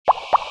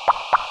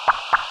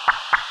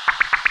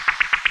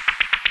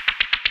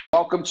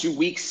welcome to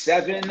week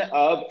 7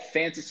 of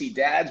Fantasy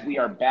Dads. We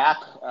are back,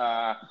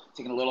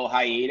 taking a little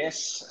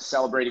hiatus,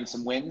 celebrating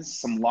some wins,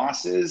 some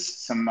losses,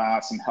 some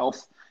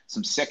health,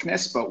 some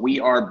sickness, but we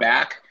are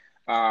back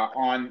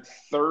on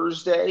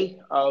Thursday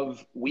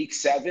of week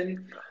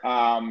 7.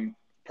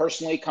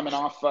 Personally, coming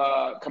off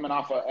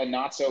a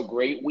not so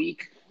great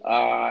week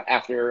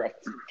after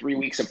 3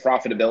 weeks of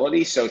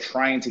profitability, so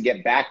trying to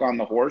get back on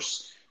the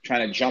horse,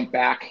 trying to jump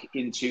back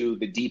into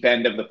the deep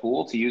end of the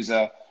pool, to use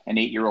an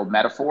 8-year-old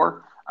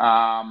metaphor.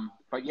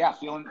 But yeah,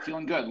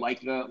 feeling good,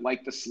 like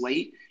the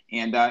slate,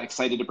 and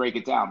excited to break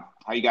it down.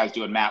 How you guys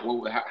doing, Matt?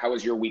 How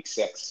was your week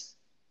 6?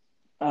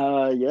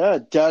 Yeah,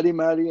 Daddy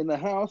Matty in the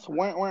house.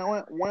 Wah,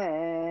 wah,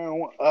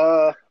 wah,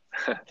 wah.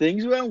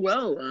 Things went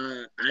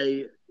well.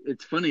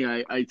 It's funny.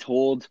 I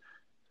told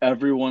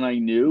everyone I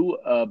knew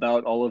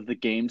about all of the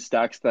game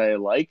stacks that I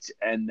liked,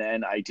 and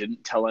then I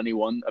didn't tell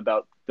anyone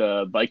about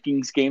the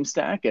Vikings game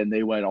stack, and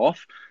they went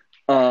off.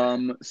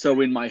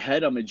 So in my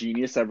head, I'm a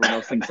genius. Everyone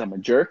else thinks I'm a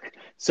jerk.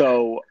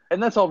 So,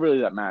 and that's all really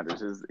that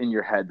matters, is in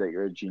your head that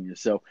you're a genius.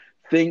 So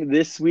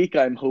this week,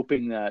 I'm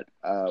hoping that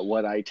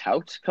what I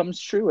tout comes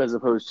true, as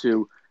opposed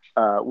to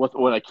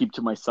what I keep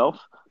to myself.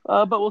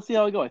 But we'll see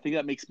how I go. I think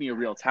that makes me a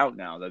real tout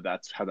now,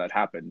 that's how that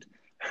happened.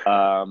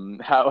 How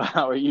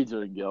are you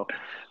doing, Gil?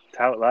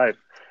 Tout life.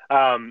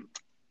 I'm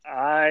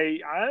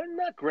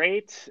not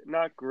great.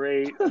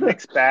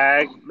 Mixed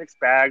bag,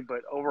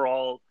 but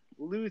overall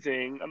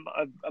losing.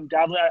 I'm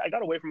dabbling. I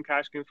got away from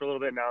cash games for a little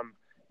bit. Now I'm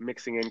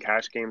mixing in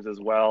cash games as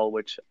well,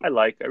 which I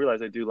like. I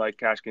realize I do like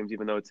cash games,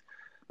 even though it's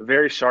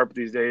very sharp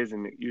these days,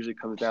 and it usually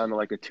comes down to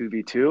like a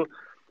 2v2.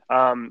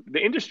 The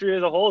industry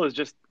as a whole is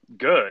just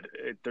good.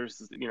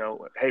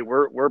 Hey,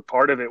 we're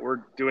part of it.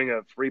 We're doing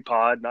a free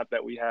pod. Not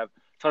that we have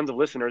tons of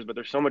listeners, but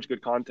there's so much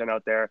good content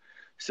out there.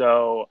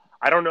 So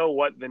I don't know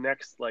what the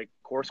next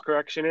course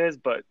correction is,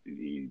 but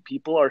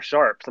people are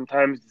sharp.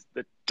 Sometimes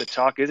the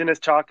chalk isn't as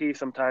chalky.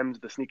 Sometimes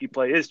the sneaky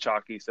play is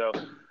chalky. So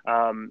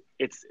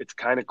it's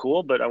kind of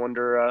cool, but I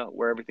wonder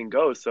where everything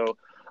goes. So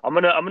I'm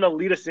gonna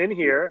lead us in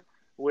here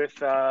with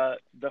the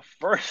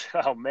first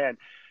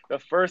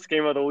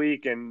game of the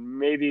week, and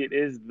maybe it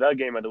is the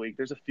game of the week.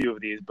 There's a few of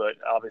these, but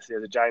obviously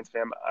as a Giants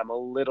fan, I'm a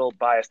little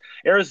biased.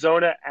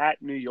 Arizona at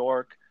New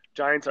York.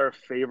 Giants are a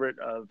favorite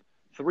of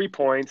 3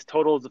 points.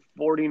 Total is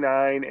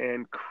 49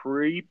 and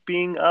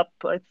creeping up,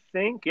 I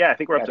think. Yeah, I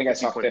think we're up to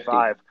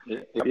 50.5.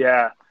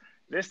 Yeah.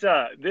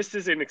 This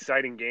is an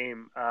exciting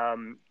game. I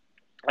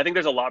think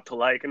there's a lot to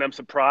like, and I'm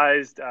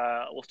surprised.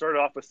 We'll start it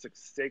off with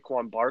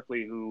Saquon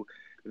Barkley, who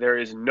there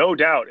is no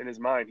doubt in his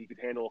mind he could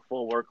handle a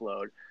full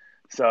workload.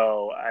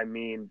 So, I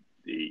mean,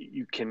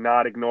 you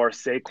cannot ignore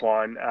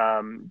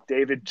Saquon.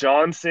 David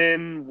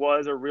Johnson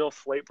was a real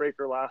slate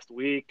breaker last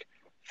week,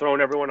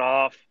 throwing everyone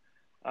off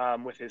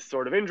with his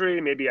sort of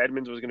injury. Maybe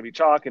Edmonds was going to be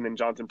chalk, and then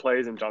Johnson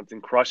plays, and Johnson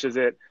crushes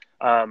it.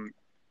 I'm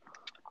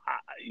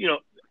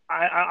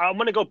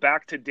going to go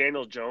back to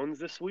Daniel Jones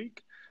this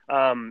week.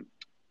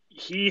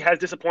 He has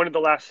disappointed the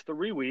last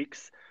 3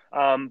 weeks,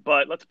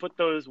 but let's put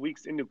those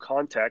weeks into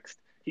context.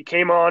 He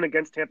came on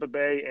against Tampa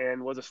Bay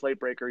and was a slate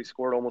breaker. He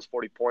scored almost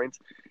 40 points.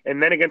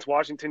 And then against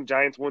Washington,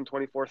 Giants won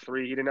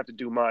 24-3. He didn't have to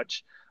do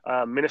much.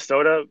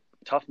 Minnesota,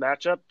 tough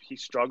matchup. He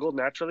struggled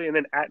naturally. And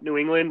then at New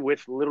England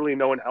with literally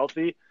no one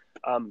healthy,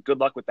 good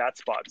luck with that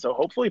spot. So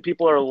hopefully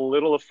people are a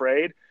little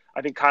afraid.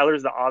 I think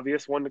Kyler's the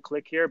obvious one to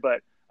click here,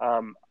 but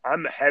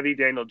I'm heavy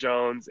Daniel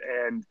Jones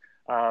and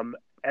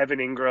Evan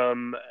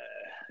Ingram,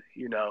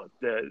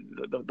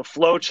 the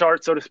flow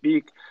chart, so to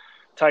speak.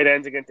 Tight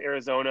ends against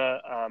Arizona.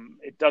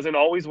 It doesn't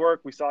always work.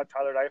 We saw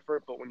Tyler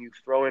Eifert, but when you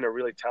throw in a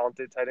really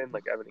talented tight end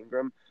like Evan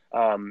Ingram,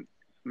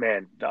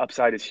 man, the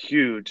upside is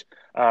huge.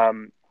 I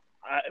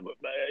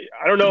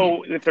don't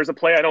know if there's a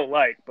play I don't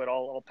like, but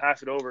I'll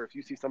pass it over if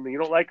you see something you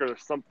don't like, or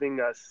there's something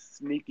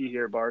sneaky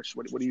here, Barsh.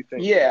 What do you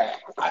think? Yeah,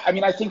 I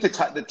mean, I think the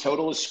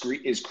total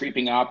is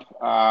creeping up,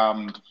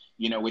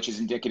 which is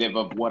indicative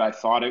of what I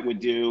thought it would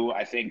do.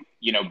 I think,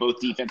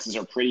 both defenses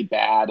are pretty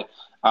bad.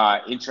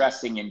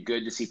 Interesting and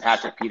good to see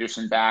Patrick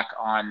Peterson back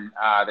on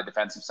the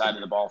defensive side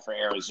of the ball for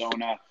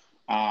Arizona.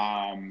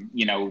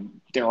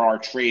 There are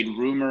trade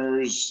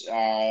rumors,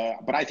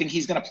 but I think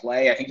he's going to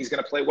play. I think he's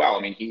going to play well.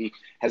 I mean, he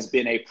has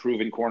been a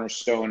proven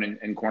cornerstone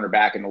and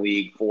cornerback in the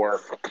league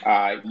for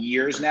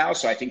years now.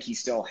 So I think he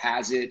still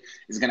has it,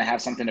 is going to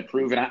have something to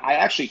prove. And I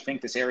actually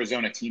think this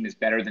Arizona team is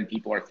better than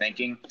people are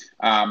thinking.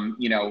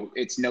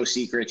 It's no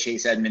secret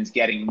Chase Edmonds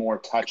getting more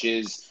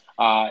touches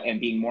and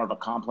being more of a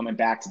compliment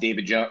back to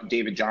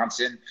David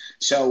Johnson.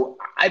 So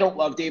I don't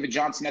love David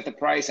Johnson at the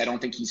price. I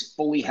don't think he's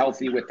fully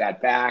healthy with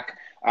that back.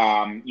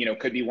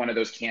 Could be one of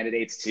those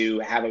candidates to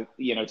have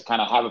to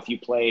kind of have a few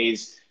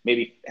plays,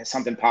 maybe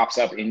something pops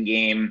up in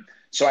game.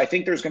 So I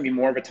think there's going to be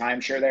more of a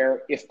timeshare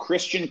there. If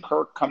Christian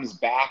Kirk comes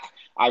back,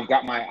 I've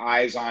got my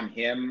eyes on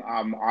him.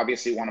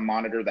 Obviously want to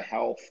monitor the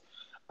health.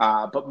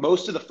 But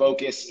most of the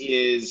focus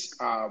is,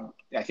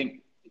 I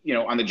think,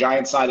 on the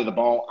Giants side of the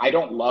ball. I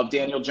don't love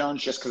Daniel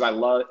Jones just because I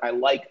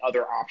like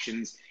other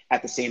options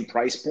at the same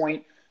price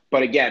point.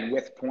 But again,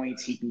 with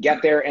points, he can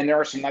get there, and there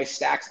are some nice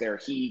stacks there.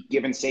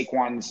 Given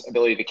Saquon's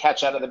ability to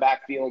catch out of the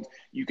backfield,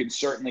 you can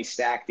certainly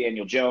stack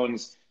Daniel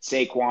Jones,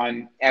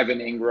 Saquon,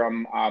 Evan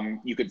Ingram.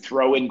 You could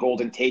throw in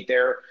Golden Tate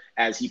there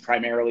as he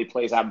primarily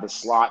plays out of the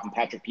slot, and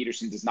Patrick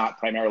Peterson does not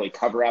primarily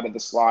cover out of the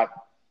slot.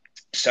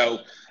 So,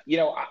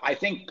 I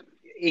think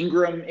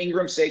Ingram,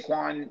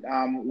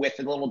 Saquon with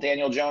a little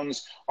Daniel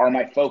Jones are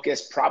my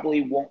focus.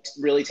 Probably won't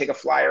really take a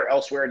flyer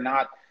elsewhere,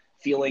 not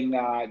feeling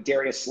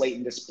Darius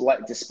Slayton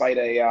despite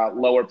a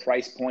lower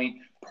price point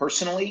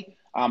personally.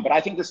 But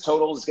I think this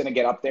total is going to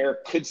get up there.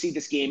 Could see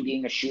this game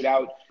being a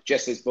shootout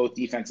just as both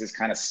defenses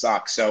kind of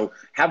suck. So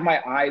have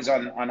my eyes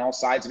on all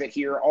sides of it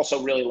here.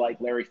 Also really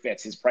like Larry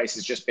Fitz. His price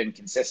has just been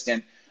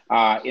consistent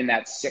in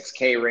that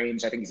 6K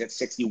range. I think he's at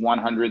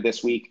 6,100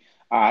 this week.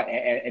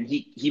 And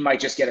he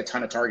might just get a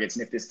ton of targets.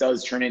 And if this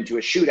does turn into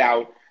a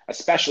shootout,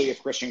 especially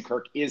if Christian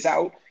Kirk is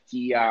out,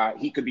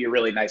 he could be a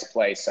really nice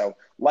play. So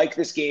like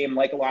this game,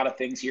 like a lot of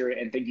things here,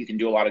 and think you can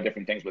do a lot of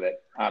different things with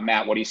it.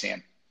 Matt, what are you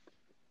seeing?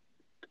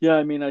 Yeah,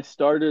 I mean, I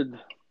started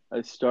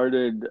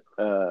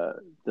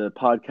the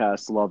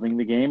podcast loving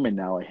the game, and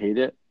now I hate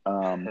it.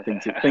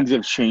 Things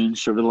have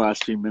changed over the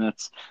last few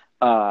minutes.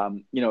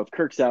 If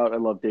Kirk's out, I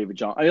love David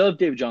Johnson. I love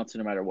David Johnson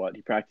no matter what.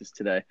 He practiced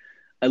today.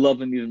 I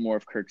love him even more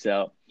if Kirk's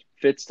out.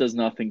 Fitz does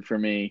nothing for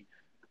me.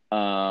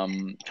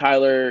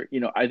 Kyler,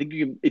 I think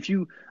if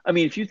you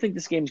think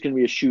this game's going to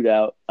be a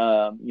shootout,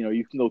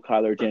 you can go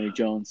Kyler or Danny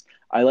Jones.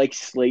 I like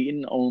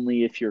Slayton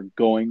only if you're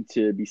going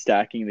to be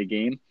stacking the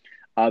game.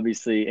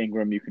 Obviously,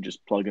 Ingram, you can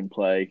just plug and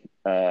play.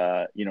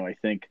 I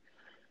think,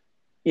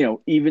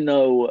 even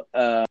though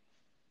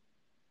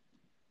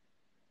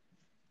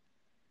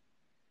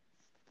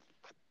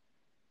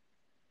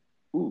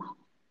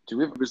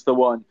was the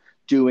one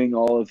doing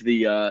all of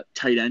the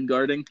tight end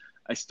guarding,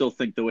 I still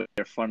think the way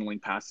they're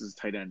funneling passes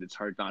tight end, it's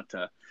hard not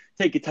to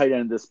take a tight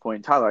end at this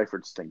point. Tyler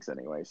Eifert stinks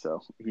anyway,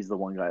 so he's the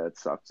one guy that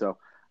sucks. So,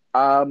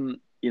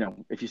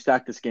 if you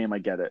stack this game, I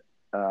get it.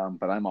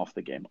 But I'm off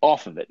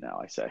of it now,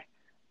 I say.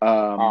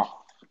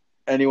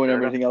 Anyone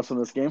have anything else on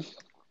this game?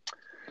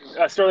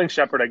 Sterling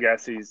Shepard, I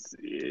guess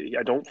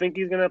I don't think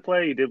he's going to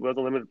play. He was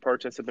a limited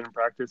purchase, have been in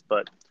practice,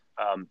 but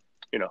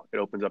it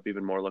opens up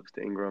even more looks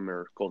to Ingram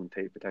or Golden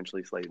Tate,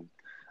 potentially Slayton.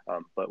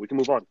 But we can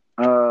move on.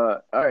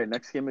 All right,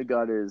 next game we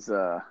got is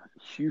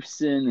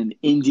Houston and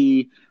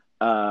Indy.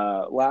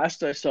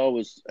 Last I saw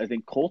was, I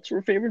think Colts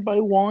were favored by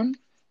 1.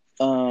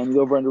 The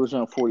over-under was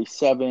around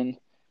 47.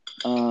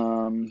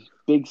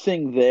 Big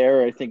thing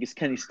there, I think, is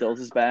Kenny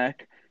Stills is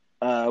back,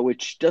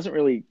 which doesn't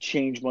really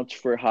change much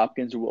for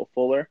Hopkins or Will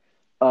Fuller,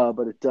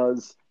 but it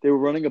does. They were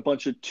running a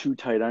bunch of 2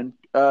 tight end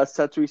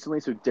sets recently,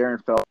 so Darren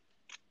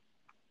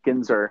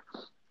Hopkins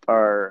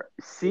are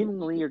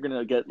seemingly going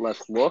to get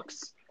less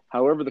looks.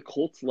 However, the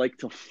Colts like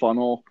to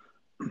funnel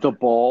the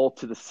ball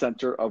to the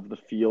center of the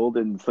field,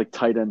 and it's like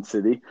tight end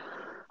city.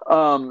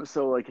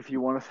 So, like, if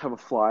you want to have a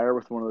flyer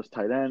with one of those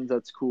tight ends,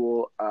 that's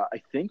cool.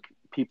 I think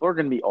people are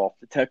going to be off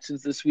the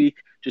Texans this week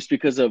just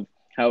because of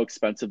how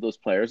expensive those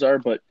players are.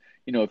 But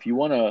if you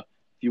want to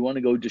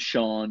go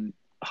Deshaun,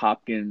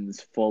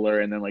 Hopkins, Fuller,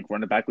 and then like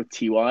run it back with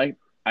Ty,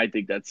 I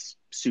think that's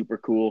super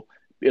cool.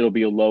 It'll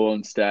be a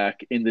low-owned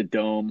stack in the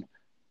dome.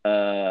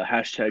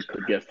 Hashtag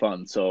could get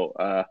fun.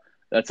 So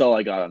that's all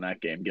I got on that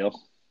game, Gil.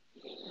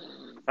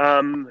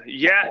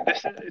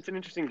 It's an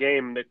interesting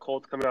game. The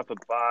Colts coming off a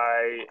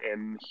bye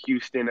and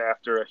Houston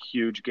after a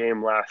huge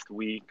game last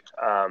week.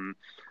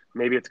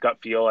 Maybe it's gut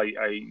feel.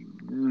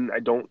 I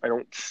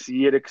don't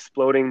see it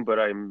exploding, but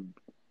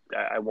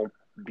I won't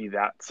be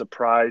that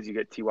surprised. You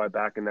get Ty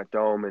back in that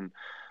dome, and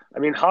I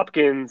mean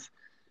Hopkins,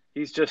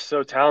 he's just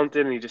so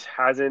talented, and he just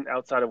hasn't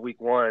outside of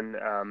week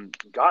 1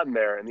 gotten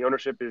there. And the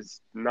ownership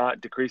is not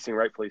decreasing,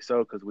 rightfully so,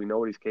 because we know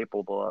what he's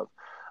capable of.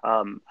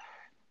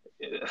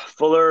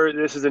 Fuller,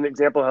 this is an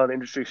example of how the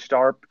industry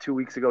sharp. 2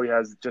 weeks ago, he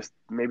has just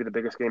maybe the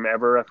biggest game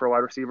ever for a wide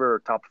receiver, or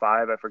top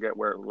 5. I forget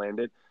where it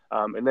landed.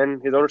 And then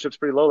his ownership's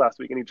pretty low last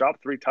week, and he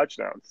dropped 3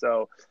 touchdowns.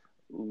 So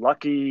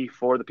lucky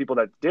for the people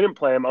that didn't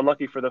play him,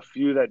 unlucky for the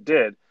few that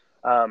did.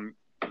 I'm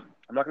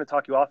not going to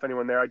talk you off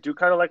anyone there. I do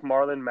kind of like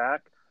Marlon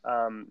Mack.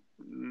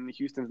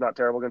 Houston's not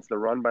terrible against the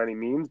run by any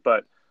means,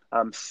 but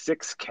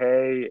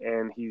 6K,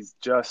 and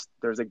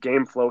there's a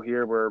game flow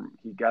here where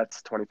he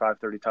gets 25,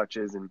 30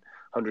 touches and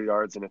 100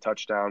 yards and a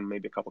touchdown,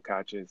 maybe a couple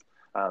catches.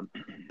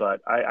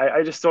 But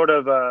I just sort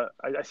of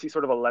I see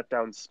sort of a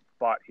letdown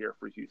spot here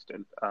for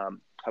Houston. How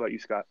about you,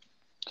 Scott?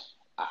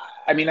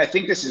 I mean, I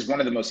think this is one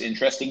of the most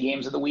interesting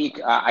games of the week.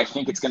 I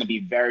think it's going to be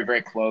very,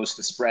 very close.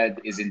 The spread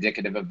is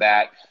indicative of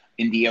that.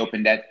 Indy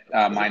opened at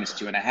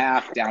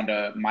 -2.5, down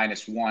to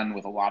 -1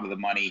 with a lot of the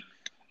money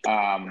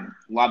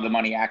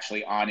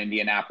actually on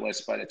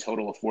Indianapolis, but a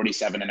total of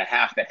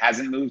 47.5 that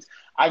hasn't moved.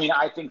 I mean,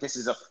 I think this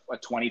is a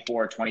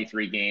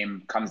 24-23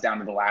 game, comes down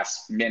to the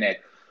last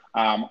minute.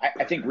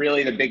 I think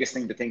really the biggest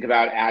thing to think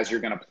about as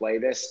you're going to play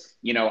this,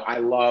 I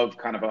love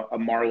kind of a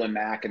Marlon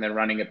Mack and then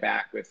running it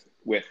back with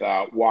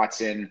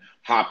Watson,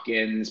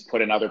 Hopkins,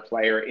 put another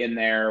player in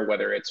there,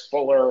 whether it's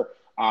Fuller,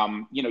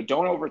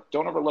 Don't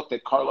overlook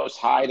that Carlos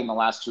Hyde in the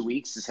last 2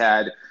 weeks has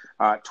had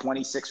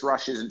 26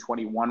 rushes and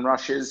 21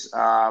 rushes.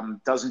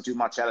 Doesn't do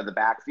much out of the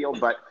backfield,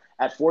 but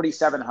at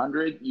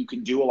 4,700, you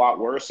can do a lot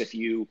worse if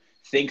you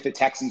think the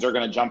Texans are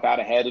going to jump out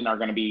ahead and are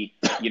going to be,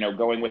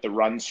 going with the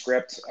run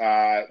script.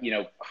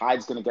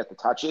 Hyde's going to get the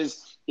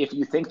touches. If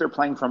you think they're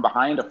playing from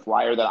behind, a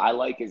flyer that I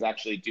like is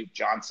actually Duke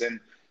Johnson.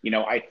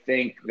 I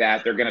think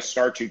that they're going to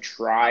start to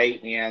try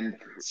and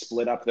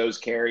split up those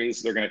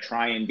carries. They're going to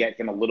try and get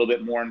him a little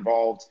bit more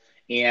involved.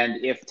 And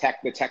if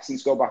the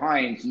Texans go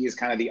behind, he is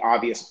kind of the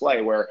obvious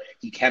play where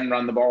he can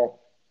run the ball,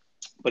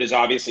 but is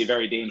obviously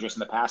very dangerous in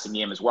the passing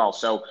game as well.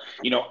 So,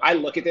 I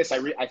look at this,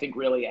 I think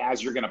really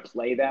as you're going to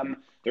play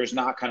them, there's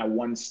not kind of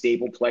one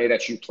stable play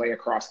that you play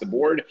across the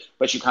board,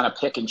 but you kind of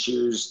pick and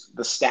choose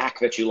the stack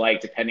that you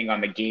like depending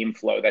on the game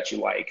flow that you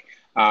like.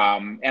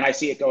 And I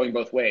see it going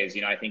both ways.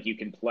 I think you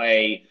can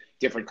play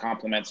different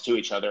complements to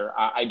each other.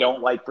 I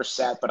don't like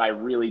Brissett, but I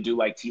really do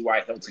like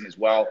T.Y. Hilton as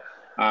well.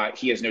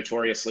 He has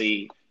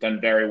notoriously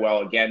done very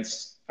well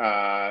against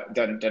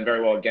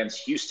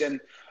Houston.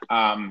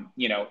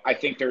 I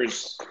think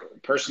there's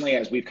personally,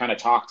 as we've kind of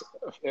talked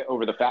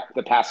over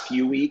the past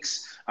few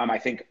weeks, I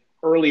think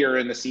earlier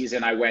in the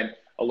season, I went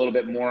a little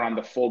bit more on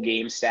the full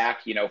game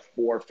stack,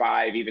 4,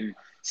 5, even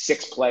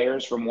 6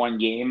 players from one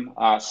game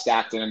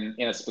stacked in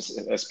a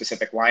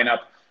specific lineup.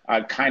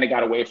 Kind of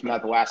got away from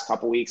that the last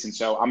couple weeks. And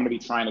so I'm going to be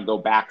trying to go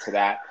back to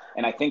that.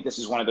 And I think this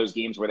is one of those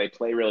games where they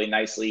play really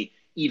nicely,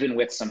 even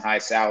with some high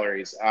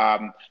salaries.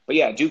 But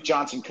yeah, Duke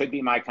Johnson could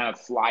be my kind of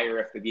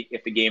flyer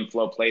if the game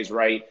flow plays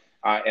right.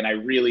 And I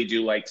really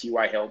do like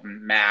T.Y.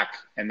 Hilton, Mack,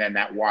 and then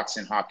that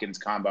Watson-Hopkins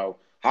combo.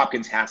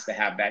 Hopkins has to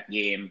have that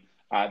game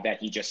that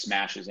he just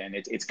smashes in.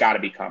 It's got to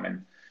be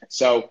coming.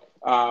 So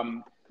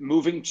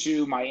moving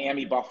to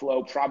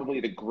Miami-Buffalo, probably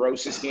the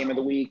grossest game of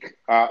the week.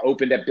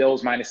 Opened at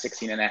Bills minus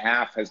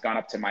 16.5, has gone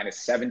up to minus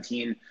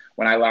 17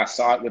 when I last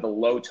saw it with a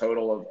low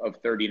total of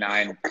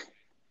 39.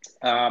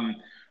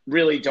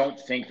 Really don't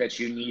think that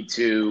you need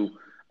to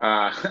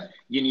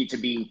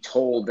be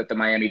told that the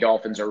Miami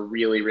Dolphins are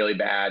really, really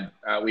bad.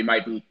 We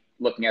might be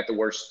looking at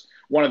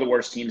one of the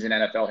worst teams in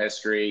NFL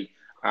history.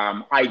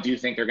 I do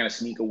think they're going to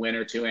sneak a win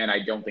or two in. I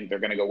don't think they're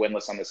going to go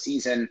winless on the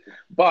season,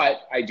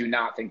 but I do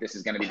not think this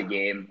is going to be the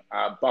game.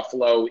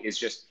 Buffalo is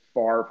just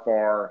far,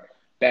 far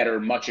better,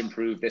 much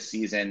improved this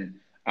season.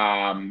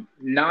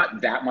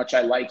 Not that much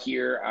I like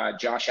here.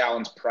 Josh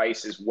Allen's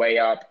price is way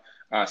up,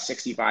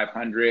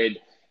 6,500.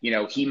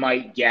 He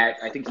might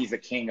I think he's the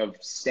king of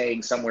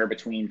staying somewhere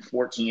between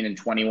 14 and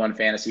 21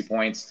 fantasy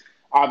points.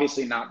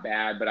 Obviously not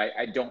bad, but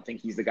I don't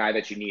think he's the guy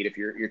that you need if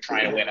you're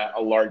trying to win a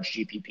large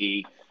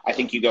GPP. I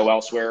think you go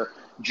elsewhere.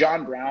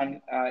 John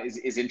Brown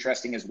is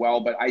interesting as well,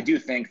 but I do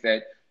think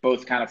that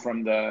both kind of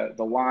from the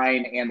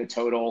line and the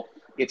total,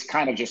 it's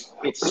kind of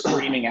it's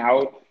screaming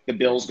out. The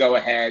Bills go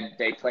ahead,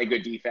 they play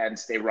good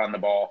defense, they run the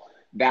ball.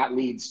 That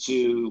leads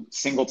to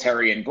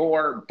Singletary and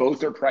Gore.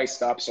 Both are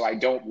priced up, so I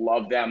don't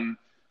love them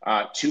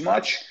too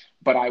much,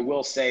 but I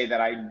will say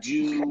that I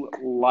do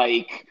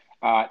like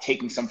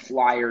taking some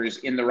flyers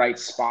in the right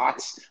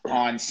spots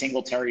on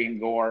Singletary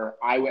and Gore.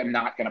 I am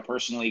not going to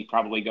personally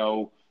probably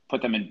go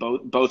put them in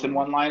both in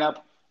one lineup,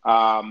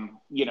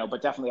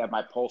 but definitely have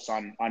my pulse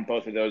on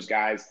both of those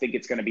guys. Think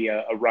it's going to be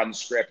a run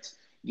script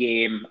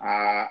game.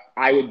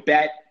 I would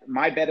bet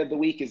my bet of the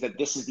week is that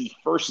this is the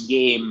first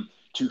game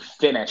to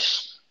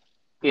finish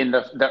in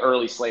the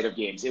early slate of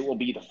games. It will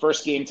be the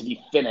first game to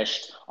be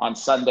finished on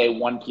Sunday,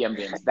 1 p.m.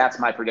 games. That's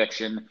my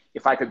prediction.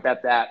 If I could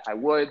bet that, I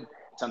would.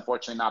 It's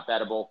unfortunately not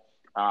bettable.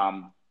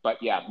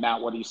 But yeah,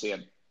 Matt, what are you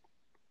seeing?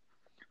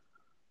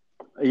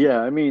 Yeah,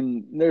 I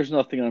mean, there's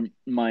nothing on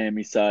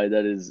Miami side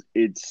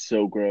it's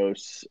so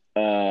gross.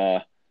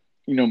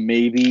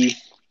 Maybe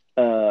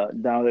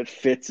now that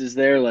Fitz is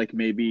there, like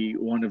maybe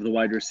one of the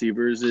wide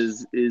receivers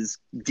is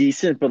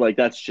decent, but like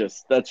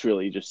that's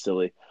really just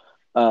silly.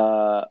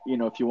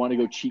 If you want to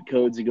go cheat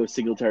codes and go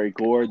Singletary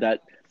Gore,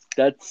 that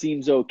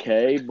seems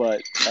okay,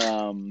 but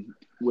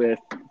with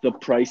the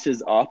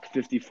prices up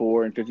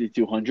 54 and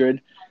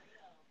 5,200,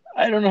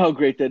 I don't know how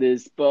great that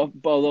is. But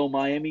although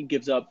Miami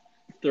gives up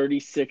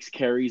 36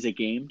 carries a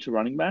game to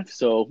running backs,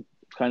 so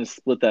kind of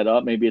split that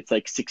up. Maybe it's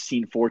like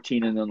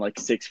 16-14 and then like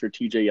 6 for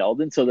TJ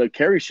Yeldon. So the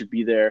carry should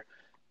be there.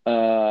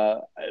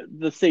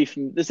 The safe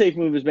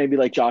move is maybe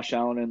like Josh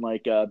Allen and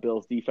like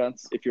Bill's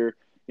defense. If you're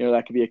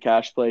that could be a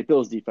cash play.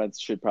 Bill's defense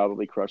should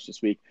probably crush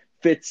this week.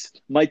 Fitz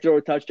might throw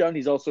a touchdown.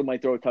 He's also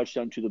might throw a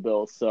touchdown to the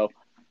Bills. So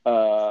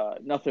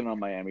nothing on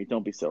Miami.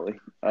 Don't be silly.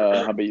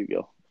 How about you,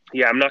 Gil?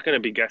 Yeah, I'm not going to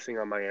be guessing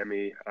on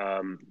Miami.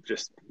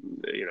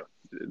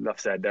 Enough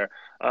said there.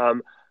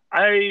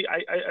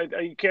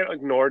 I can't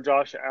ignore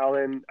Josh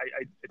Allen.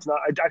 I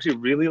actually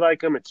really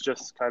like him. It's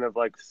just kind of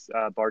like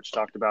Barch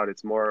talked about.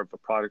 It's more of a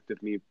product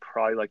of me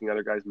probably liking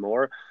other guys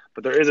more.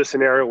 But there is a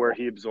scenario where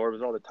he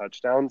absorbs all the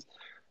touchdowns.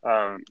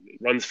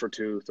 Runs for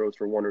 2, throws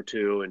for 1 or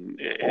 2, and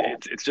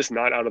it's just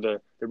not out of the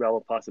realm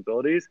of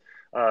possibilities.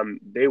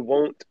 They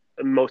won't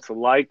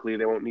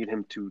need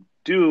him to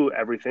do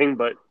everything,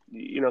 but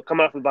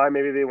coming off the bye,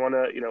 maybe they want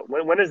to,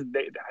 when have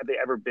they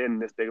ever been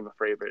this big of a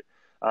favorite,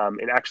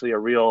 and actually a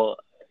real,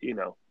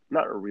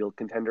 not a real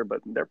contender,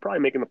 but they're probably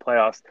making the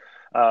playoffs.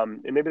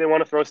 And maybe they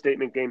want to throw a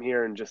statement game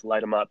here and just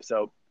light them up.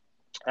 So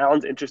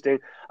Allen's interesting.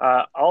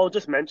 I'll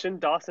just mention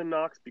Dawson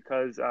Knox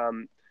because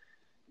the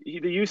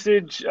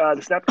usage,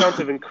 the snap counts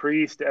have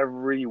increased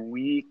every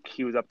week.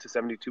 He was up to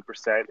 72%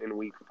 in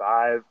week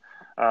 5.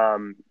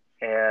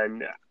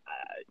 And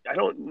I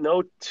don't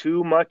know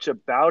too much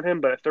about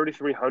him, but at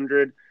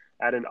 3,300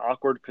 at an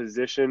awkward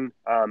position,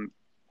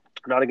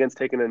 not against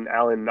taking an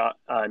Allen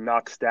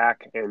Knox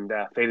stack and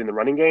fading the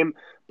running game,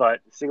 but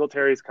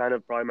Singletary is kind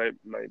of probably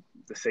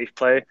the safe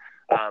play.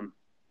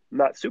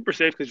 Not super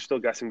safe because you're still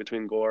guessing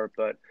between Gore,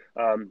 but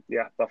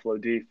Buffalo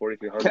D,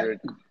 4,300.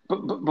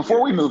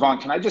 Before we move on,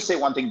 can I just say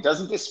one thing?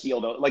 Doesn't this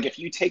feel, though, like if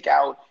you take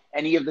out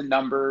any of the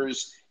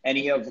numbers, and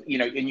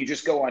you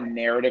just go on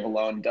narrative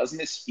alone, doesn't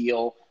this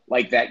feel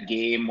like that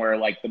game where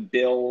like the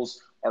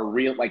Bills are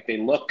real, like they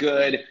look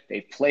good, they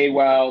play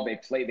well, they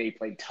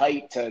played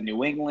tight to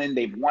New England,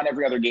 they've won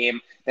every other game,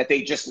 that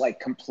they just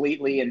like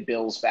completely in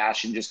Bills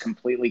fashion just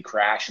completely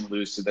crash and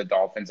lose to the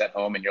Dolphins at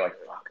home, and you're like,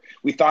 fuck,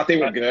 we thought they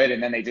were good,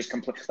 and then they just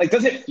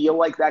does it feel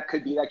like that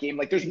could be that game?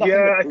 Like there's nothing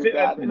to prove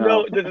that.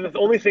 No, the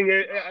only thing,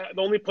 the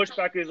only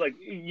pushback is like,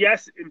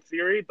 yes, in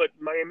theory, but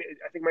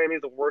I think Miami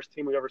is the worst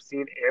team we've ever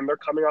seen, and they're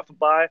coming off a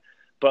bye.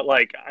 But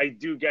like, I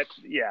do get,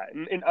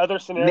 in other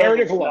scenarios,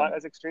 narrative it's not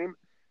as extreme.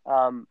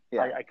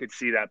 I could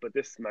see that, but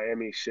this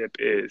Miami ship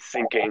is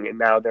sinking, and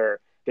now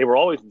they were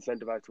always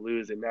incentivized to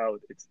lose, and now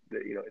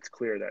it's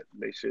clear that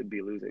they should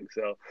be losing.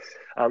 So,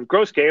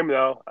 gross game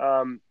though.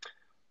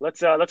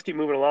 Let's keep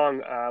moving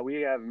along.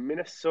 We have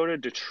Minnesota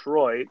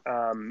Detroit.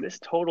 This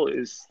total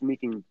is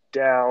sneaking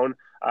down.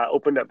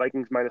 Opened at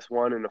Vikings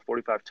 -1 and a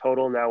 45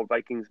 total. Now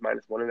Vikings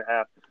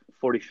 -1.5,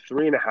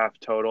 43.5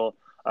 total.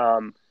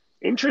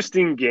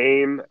 Interesting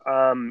game.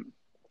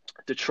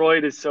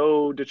 Detroit is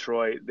so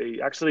Detroit. They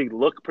actually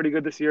look pretty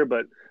good this year,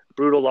 but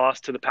brutal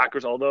loss to the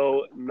Packers,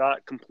 although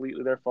not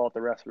completely their fault.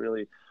 The refs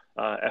really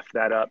effed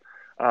that up.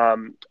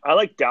 I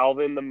like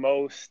Dalvin the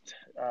most.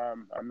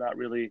 I'm not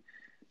really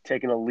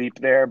taking a leap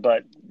there,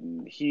 but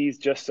he's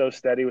just so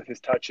steady with his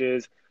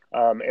touches.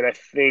 And I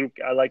think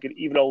I like it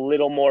even a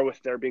little more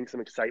with there being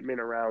some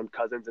excitement around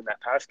Cousins in that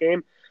pass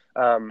game.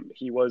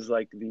 He was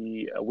like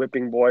the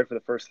whipping boy for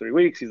the first 3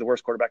 weeks. He's the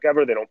worst quarterback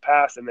ever. They don't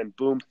pass, and then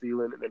boom,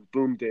 Thielen, and then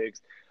boom,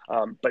 Diggs.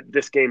 But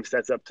this game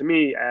sets up to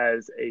me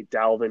as a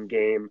Dalvin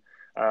game.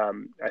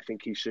 I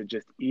think he should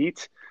just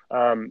eat.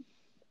 I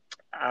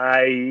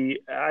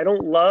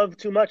don't love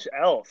too much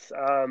else.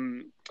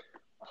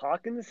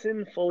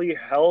 Hawkinson fully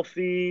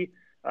healthy.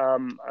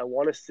 I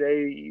want to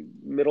say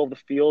middle of the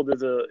field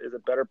is a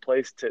better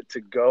place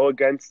to go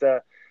against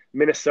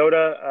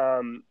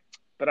Minnesota.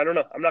 But I don't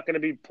know. I'm not going to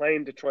be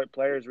playing Detroit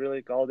players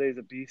really. Galladay's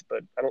a beast,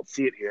 but I don't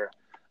see it here.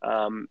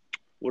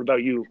 What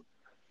about you?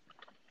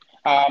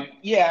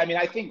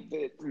 I think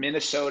that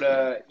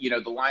Minnesota,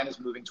 the line is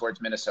moving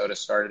towards Minnesota.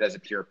 Started as a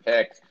pure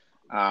pick.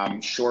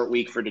 Short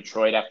week for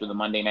Detroit after the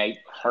Monday night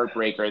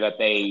heartbreaker that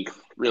they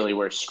really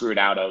were screwed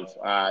out of.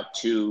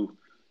 Two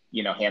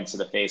hands to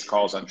the face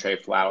calls on Trey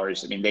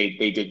Flowers. I mean, they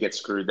did get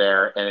screwed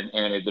there. And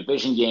in a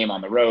division game on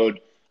the road,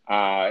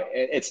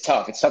 it's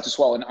tough. It's tough to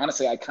swallow. And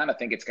honestly, I kind of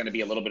think it's going to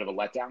be a little bit of a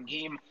letdown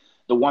game.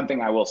 The one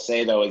thing I will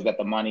say, though, is that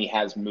the money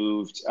has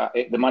moved.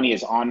 The money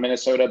is on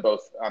Minnesota,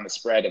 both on the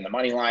spread and the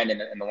money line,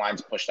 and the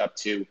line's pushed up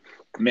to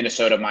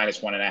Minnesota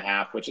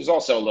 -1.5, which is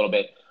also a little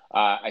bit,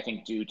 I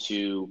think, due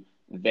to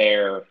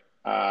their,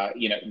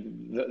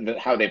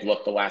 how they've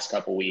looked the last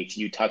couple weeks.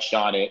 You touched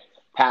on it.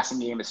 Passing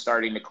game is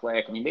starting to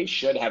click. I mean, they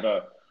should have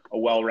a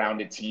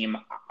well-rounded team.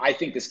 I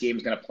think this game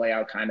is going to play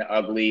out kind of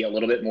ugly, a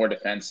little bit more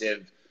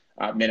defensive.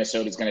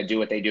 Minnesota's going to do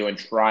what they do and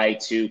try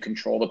to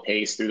control the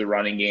pace through the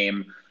running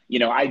game.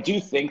 I do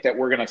think that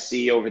we're going to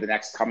see over the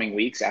next coming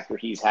weeks, after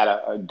he's had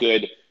a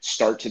good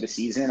start to the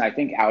season, I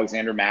think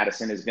Alexander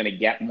Mattison is going to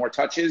get more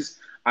touches.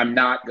 I'm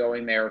not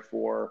going there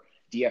for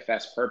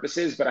DFS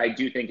purposes, but I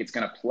do think it's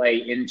going to play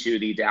into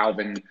the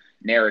Dalvin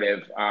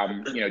narrative.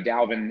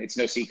 Dalvin, it's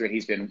no secret,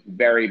 he's been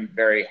very,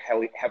 very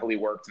heavily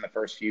worked in the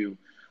first few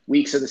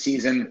weeks of the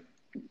season.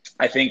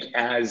 I think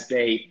as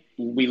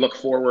we look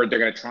forward, they're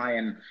going to try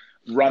and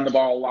run the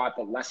ball a lot,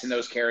 but lessen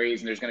those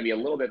carries, and there's going to be a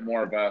little bit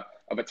more of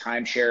a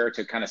timeshare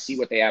to kind of see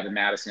what they have in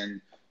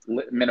Madison,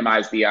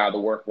 minimize the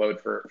workload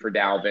for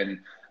Dalvin.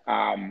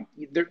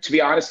 To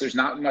be honest, there's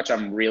not much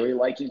I'm really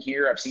liking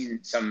here. I've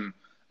seen some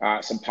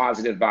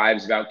positive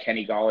vibes about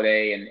Kenny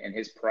Golladay and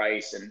his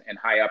price and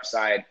high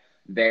upside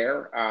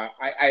there.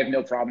 I have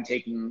no problem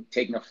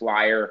taking a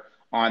flyer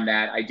on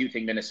that. I do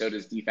think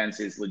Minnesota's defense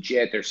is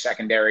legit. Their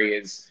secondary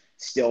is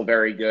still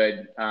very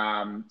good.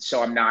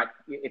 So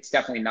it's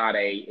definitely not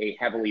a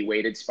heavily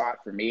weighted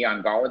spot for me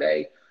on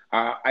Golladay.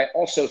 I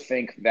also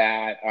think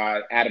that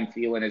Adam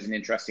Thielen is an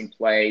interesting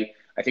play.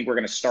 I think we're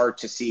going to start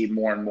to see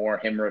more and more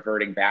him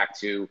reverting back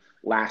to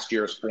last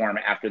year's form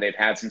after they've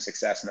had some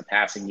success in the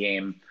passing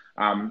game.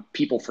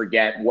 People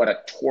forget what a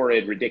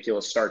torrid,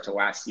 ridiculous start to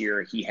last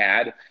year he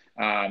had.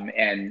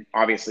 And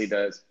obviously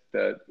the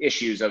the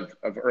issues of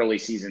early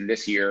season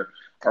this year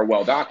are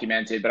well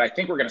documented. But I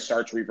think we're going to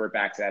start to revert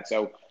back to that.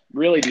 So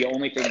really, the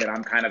only thing that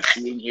I'm kind of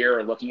seeing here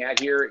or looking at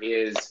here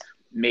is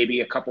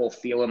maybe a couple of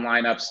Thielen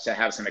lineups to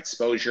have some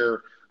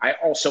exposure. I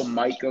also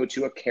might go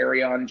to a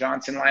Kerryon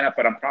Johnson lineup,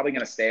 but I'm probably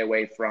going to stay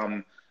away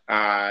from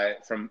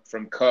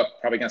Cook.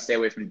 Probably going to stay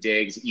away from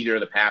Diggs, either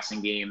of the passing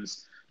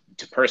games.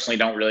 Personally,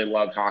 don't really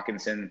love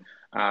Hawkinson.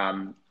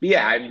 But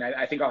yeah, I mean,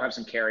 I think I'll have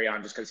some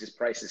Kerryon just because his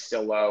price is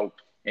still low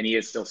and he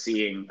is still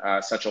seeing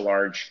such a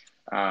large,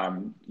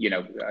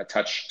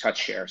 touch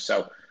share.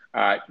 So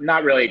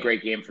not really a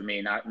great game for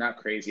me. Not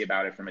crazy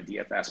about it from a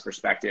DFS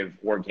perspective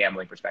or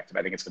gambling perspective.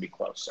 I think it's going to be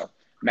close. So,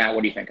 Matt,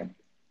 what are you thinking?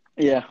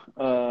 Yeah,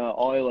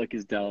 all I like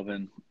is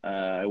Dalvin.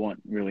 I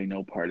want really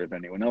no part of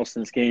anyone else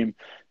in this game.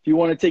 If you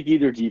want to take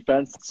either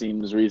defense, it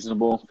seems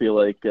reasonable. Feel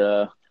like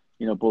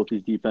both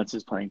these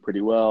defenses playing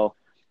pretty well.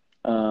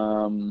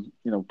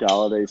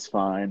 Galladay's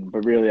fine,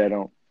 but really I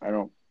don't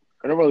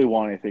really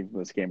want anything from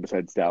this game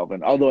besides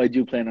Dalvin. Although I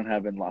do plan on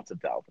having lots of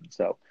Dalvin.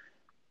 So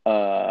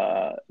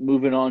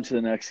moving on to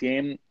the next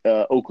game,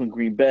 Oakland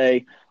Green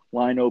Bay.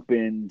 Line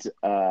opened,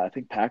 I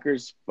think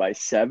Packers by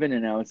 7,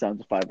 and now it's down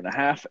to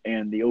 5.5.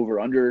 And the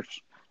over/under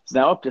is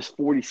now up to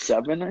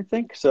 47, I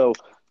think. So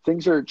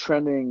things are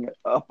trending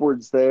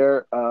upwards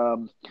there.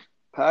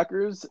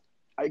 Packers,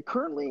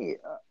 Aaron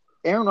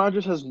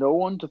Rodgers has no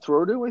one to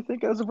throw to, I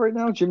think, as of right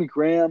now. Jimmy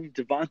Graham,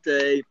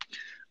 Devontae,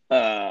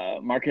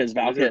 Marquez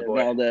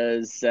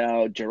Valdez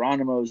out,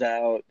 Geronimo's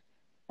out.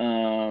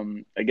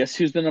 I guess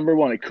who's the number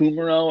one?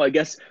 Kumaro, I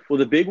guess. Well,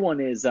 the big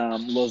one is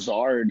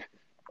Lazard.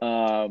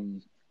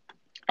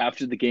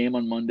 After the game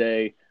on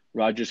Monday,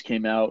 Rodgers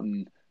came out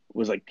and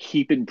was like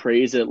heaping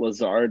praise at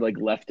Lazard, like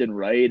left and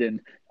right,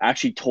 and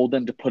actually told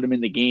them to put him in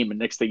the game. And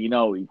next thing you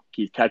know,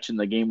 he's catching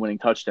the game-winning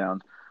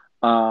touchdown.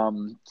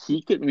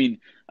 He could. I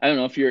mean, I don't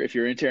know if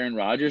you're into Aaron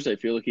Rodgers. I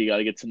feel like you got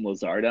to get some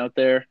Lazard out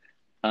there.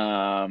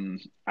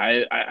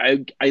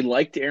 I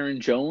liked Aaron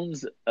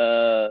Jones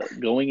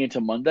going into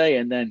Monday,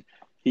 and then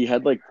he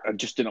had like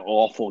just an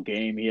awful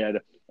game. He had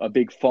a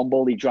big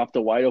fumble. He dropped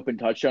a wide open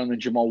touchdown, and then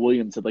Jamal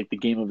Williams had like the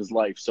game of his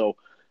life. So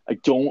I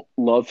don't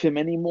love him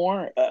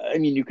anymore. I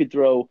mean, you could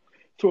throw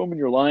him in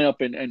your lineup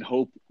and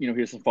hope he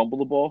doesn't fumble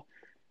the ball.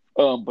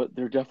 But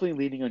they're definitely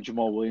leaning on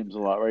Jamal Williams a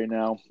lot right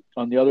now.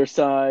 On the other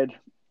side,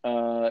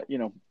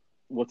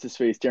 what's his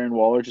face? Darren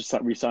Waller just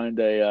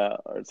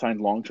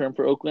signed long term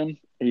for Oakland.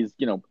 He's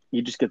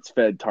he just gets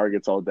fed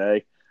targets all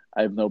day.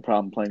 I have no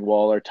problem playing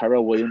Waller.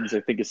 Tyrell Williams,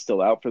 I think, is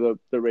still out for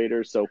the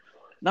Raiders. So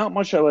not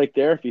much I like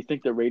there. If you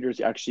think the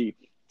Raiders actually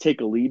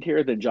take a lead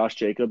here, then Josh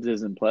Jacobs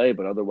is in play.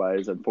 But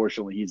otherwise,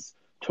 unfortunately, he's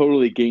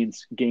totally game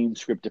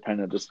script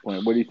dependent at this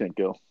point. What do you think,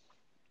 Gil?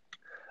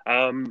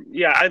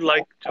 Yeah, I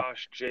like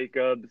Josh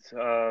Jacobs.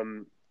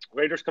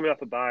 Raiders coming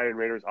off a bye and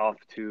Raiders off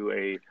to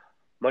a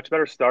much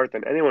better start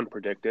than anyone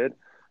predicted.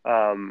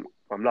 I'm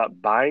not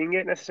buying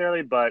it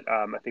necessarily, but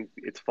I think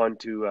it's fun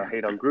to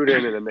hate on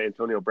Gruden and then the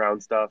Antonio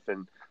Brown stuff,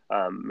 and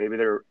maybe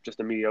they're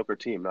just a mediocre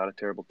team, not a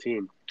terrible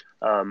team.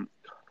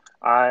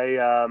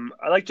 I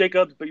like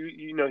Jacobs, but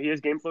he is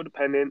game flow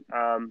dependent.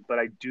 But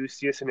I do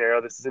see a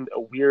scenario. This isn't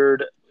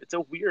it's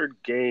a weird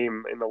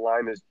game, and the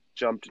line has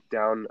jumped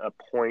down a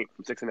point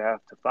from 6.5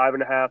 to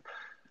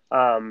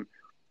 5.5.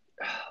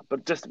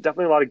 But just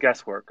definitely a lot of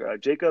guesswork.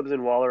 Jacobs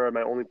and Waller are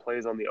my only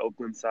plays on the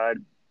Oakland side.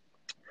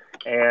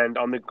 And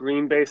on the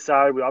Green Bay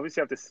side, we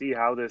obviously have to see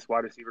how this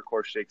wide receiver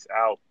core shakes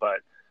out.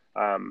 But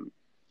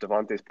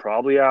Devontae's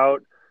probably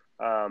out.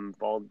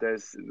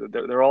 Valdez,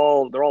 they're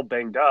all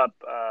banged up.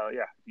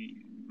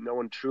 No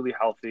one truly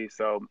healthy.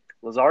 So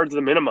Lazard's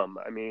the minimum.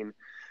 I mean,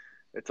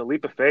 it's a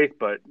leap of faith,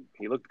 but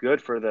he looked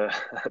good for the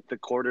the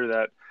quarter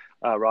that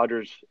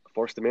Rodgers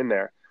forced him in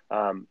there.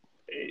 I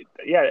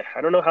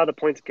don't know how the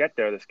points get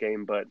there this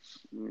game, but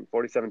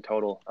 47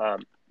 total. I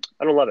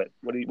don't love it.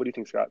 What do you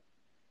think, Scott?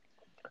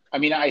 I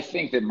mean, I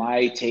think that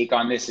my take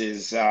on this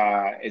is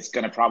it's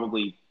going to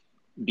probably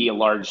be a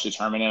large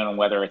determinant on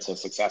whether it's a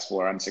successful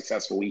or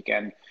unsuccessful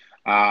weekend.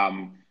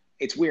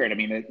 It's weird. I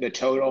mean, the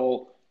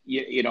total,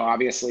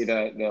 obviously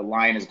the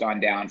line has gone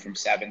down from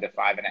 7 to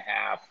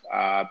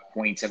 5.5.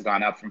 Points have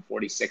gone up from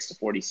 46 to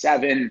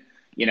 47.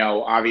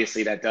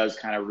 Obviously that does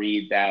kind of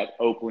read that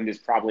Oakland is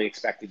probably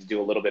expected to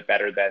do a little bit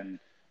better than,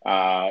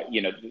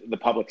 the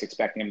public's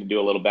expecting them to do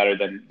a little better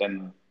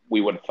than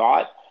we would have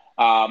thought.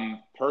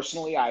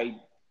 Personally, I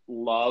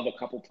love a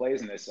couple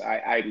plays in this.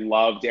 I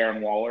love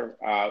Darren Waller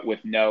with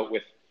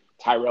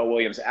Tyrell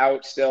Williams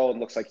out still. It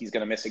looks like he's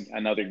going to miss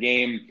another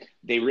game.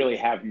 They really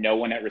have no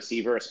one at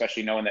receiver,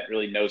 especially no one that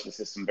really knows the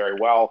system very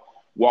well.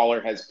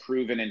 Waller has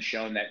proven and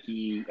shown that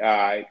he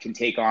can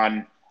take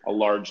on a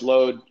large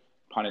load,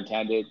 pun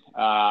intended.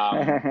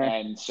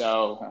 And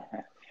so,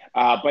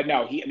 but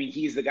no,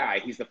 he's the guy.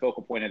 He's the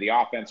focal point of the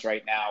offense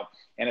right now.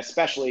 And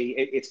especially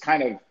it's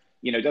kind of,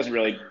 it doesn't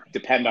really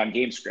depend on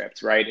game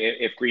scripts, right?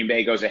 If Green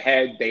Bay goes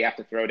ahead, they have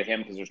to throw to him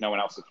because there's no one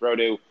else to throw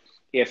to.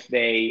 If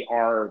they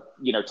are,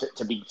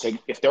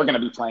 if they're going to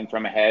be playing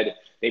from ahead,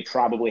 they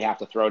probably have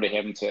to throw to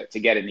him to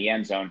get in the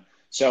end zone.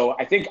 So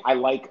I think I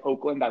like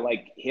Oakland. I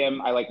like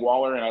him. I like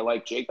Waller, and I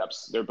like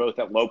Jacobs. They're both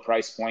at low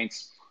price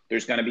points.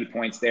 There's going to be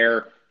points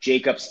there.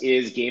 Jacobs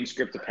is game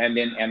script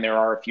dependent, and there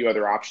are a few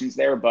other options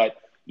there. But,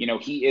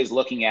 he is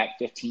looking at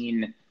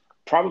 15,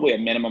 probably a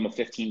minimum of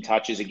 15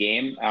 touches a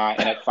game.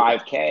 And at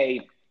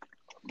 5K,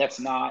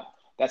 that's not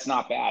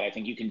bad. I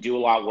think you can do a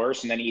lot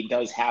worse. And then he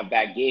does have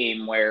that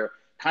game where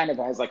kind of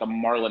has like a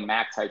Marlon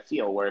Mack type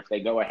feel, where if they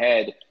go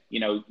ahead,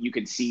 you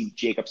could see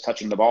Jacobs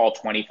touching the ball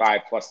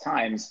 25 plus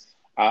times,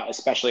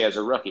 especially as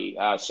a rookie.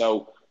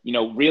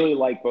 Really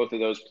like both of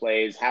those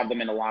plays, have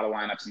them in a lot of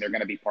lineups, and they're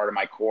going to be part of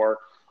my core.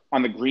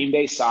 On the Green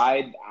Bay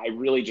side, I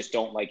really just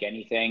don't like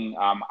anything.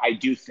 I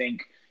do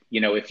think,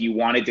 if you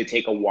wanted to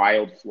take a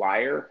wild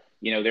flyer,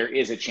 there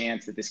is a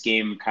chance that this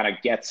game kind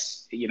of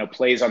gets,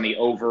 plays on the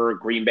over.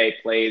 Green Bay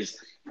plays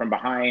from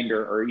behind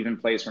or even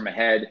plays from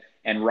ahead,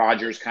 and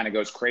Rodgers kind of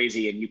goes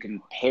crazy. And you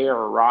can pair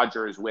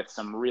Rodgers with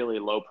some really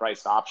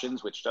low-priced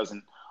options, which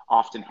doesn't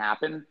often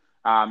happen.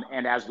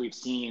 And as we've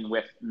seen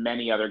with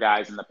many other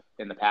guys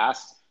in the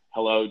past,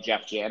 hello,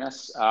 Jeff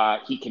Janis,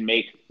 he can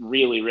make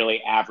really,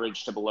 really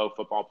average to below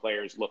football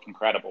players look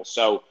incredible.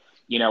 So,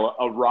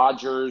 a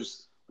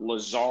Rodgers,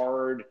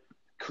 Lazard,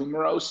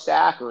 Kumaro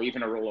stack, or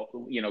even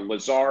a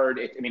Lazard.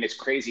 It's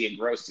crazy and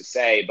gross to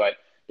say, but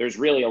there's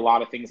really a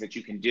lot of things that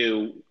you can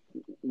do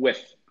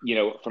with,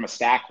 from a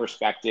stack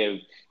perspective,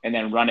 and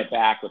then run it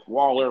back with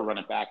Waller, run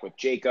it back with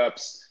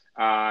Jacobs.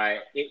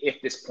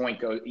 If this point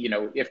goes,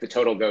 if the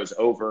total goes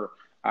over,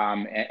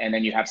 and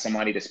then you have some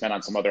money to spend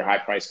on some other high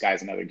priced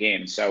guys in other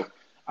games. So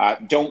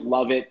don't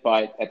love it,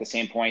 but at the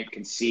same point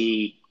can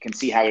see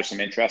how there's some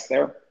interest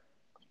there.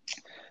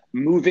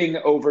 Moving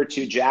over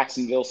to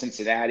Jacksonville,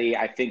 Cincinnati,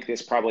 I think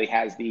this probably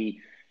has the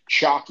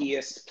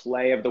chalkiest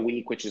play of the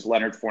week, which is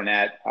Leonard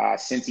Fournette.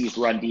 Cincy's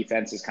run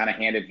defense is kind of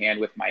hand in hand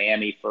with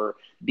Miami for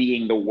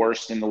being the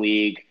worst in the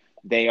league.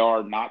 They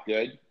are not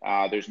good.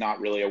 There's not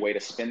really a way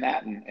to spin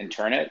that and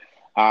turn it.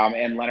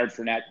 And Leonard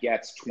Fournette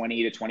gets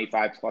 20 to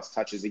 25 plus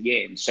touches a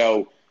game.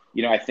 So,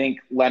 I think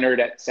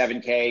Leonard at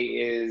 7K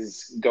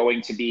is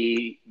going to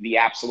be the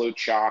absolute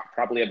chalk,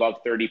 probably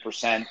above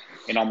 30%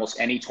 in almost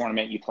any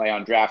tournament you play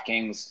on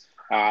DraftKings.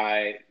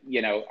 I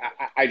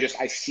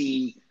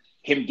see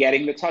him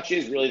getting the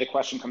touches. Really, the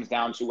question comes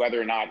down to whether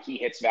or not he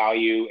hits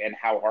value and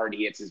how hard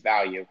he hits his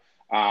value.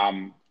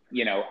 I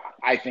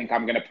think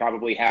I'm going to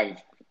probably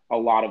have a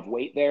lot of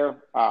weight there.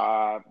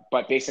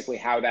 But basically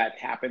how that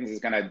happens is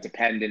going to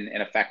depend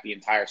and affect the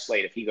entire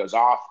slate. If he goes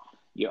off,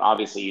 you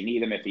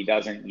need him. If he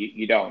doesn't,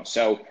 you don't.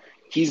 So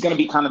he's going to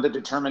be kind of the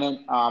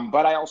determinant.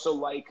 But I also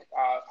like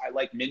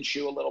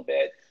Minshew a little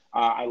bit.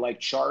 I like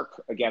Chark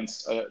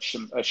against a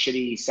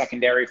shitty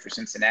secondary for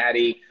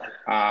Cincinnati.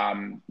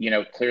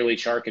 Clearly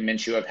Chark and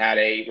Minshew have had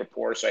a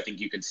rapport, so I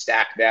think you could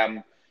stack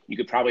them. You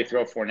could probably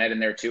throw Fournette in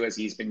there too, as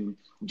he's been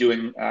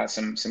doing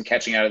some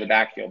catching out of the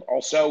backfield.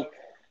 Also,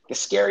 the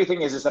scary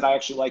thing is that I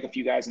actually like a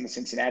few guys on the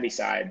Cincinnati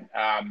side.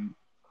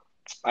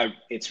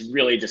 It's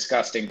really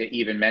disgusting to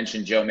even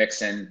mention Joe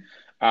Mixon,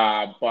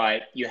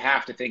 but you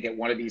have to think at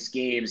one of these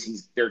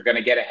games they're going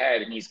to get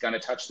ahead and he's going to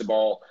touch the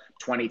ball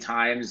 20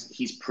 times.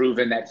 He's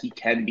proven that he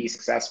can be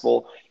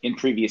successful in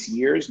previous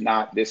years,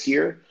 not this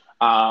year.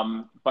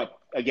 But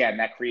again,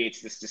 that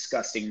creates this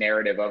disgusting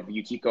narrative of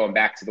you keep going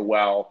back to the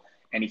well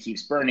and he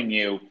keeps burning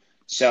you.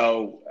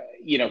 So,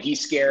 he's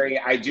scary.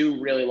 I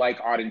do really like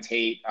Auden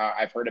Tate.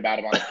 I've heard about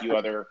him on a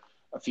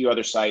few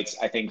other sites.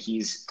 I think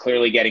he's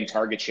clearly getting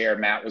target share.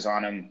 Matt was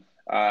on him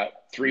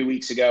 2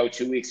 weeks ago.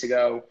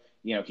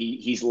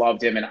 He's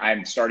loved him, and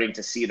I'm starting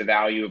to see the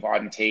value of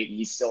Auden Tate.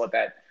 He's still at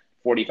that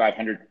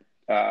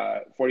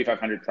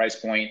 4,500 price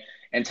point.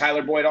 And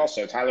Tyler Boyd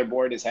also. Tyler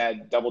Boyd has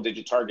had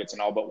double-digit targets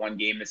in all but one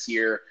game this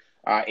year.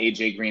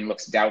 AJ Green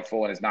looks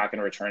doubtful and is not going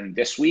to return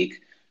this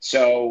week.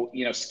 So,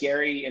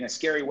 scary in a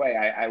scary way.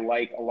 I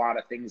like a lot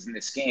of things in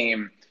this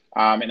game.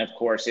 And of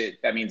course,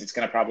 that means it's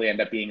going to probably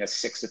end up being a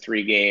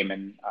 6-3 game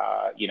and,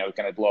 going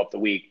to blow up the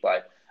week.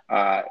 But,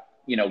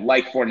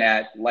 like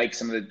Fournette, like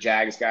some of the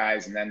Jags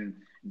guys, and then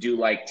do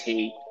like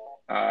Tate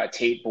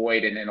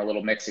Boyd and a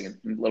little mixing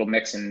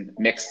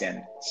mixed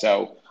in.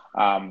 So,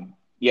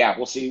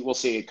 we'll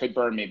see. It could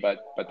burn me, but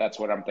that's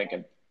what I'm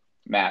thinking.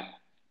 Matt.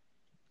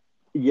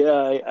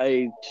 Yeah,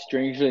 I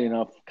strangely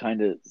enough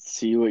kind of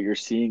see what you're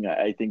seeing.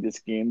 I think this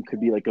game could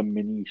be like a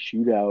mini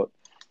shootout.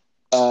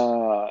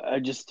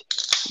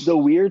 The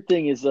weird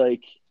thing is the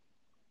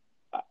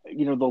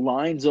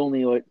line's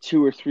only like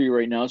 2 or 3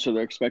 right now, so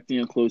they're expecting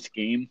a close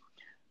game.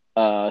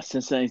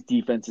 Cincinnati's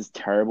defense is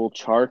terrible.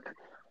 Chark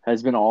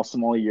has been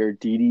awesome all year.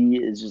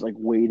 Dede is just like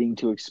waiting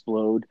to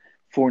explode.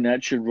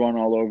 Fournette should run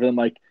all over them.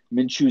 Like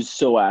Minshew's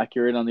so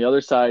accurate. On the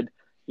other side,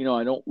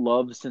 I don't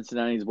love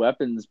Cincinnati's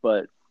weapons,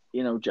 but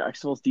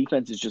Jacksonville's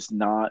defense is just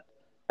not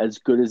as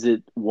good as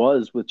it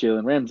was with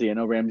Jalen Ramsey. I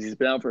know Ramsey's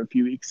been out for a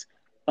few weeks,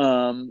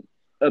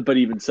 but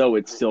even so,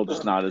 it's still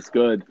just not as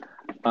good.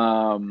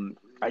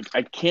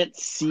 I can't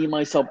see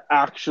myself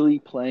actually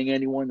playing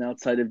anyone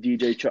outside of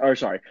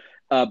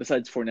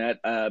besides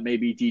Fournette.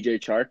 Maybe DJ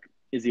Chark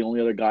is the only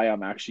other guy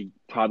I'm actually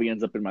probably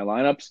ends up in my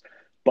lineups.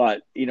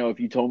 But, if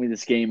you told me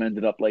this game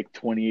ended up like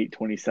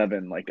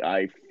 28-27, like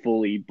I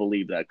fully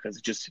believe that because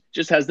it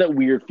just has that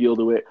weird feel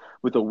to it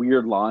with a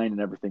weird line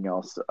and everything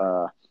else.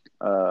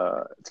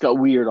 It's got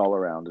weird all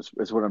around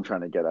is what I'm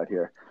trying to get at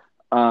here.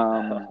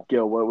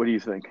 Gil, what do you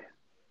think?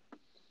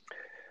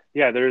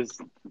 Yeah, it's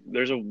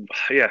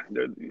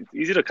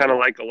easy to kind of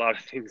like a lot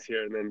of things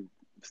here and then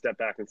step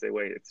back and say,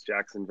 wait, it's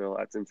Jacksonville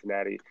at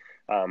Cincinnati.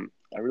 I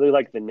really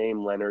like the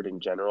name Leonard in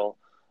general,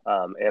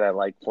 and I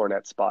like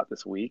Fournette's spot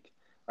this week.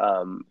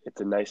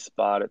 It's a nice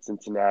spot at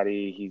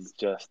Cincinnati. He's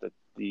just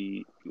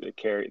the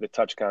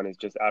touch count is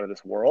just out of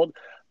this world.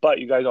 But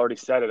you guys already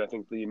said it. I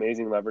think the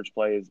amazing leverage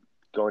play is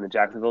going to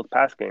Jacksonville's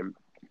pass game.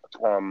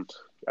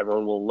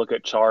 Everyone will look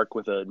at Chark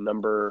with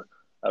a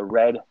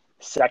red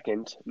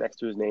second next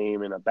to his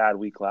name in a bad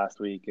week last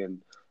week,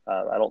 and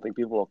I don't think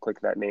people will click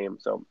that name.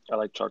 So I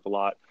like Chark a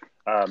lot,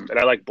 and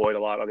I like Boyd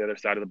a lot on the other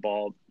side of the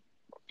ball.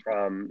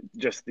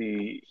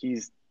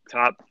 He's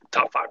top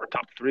 5 or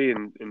top 3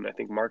 in I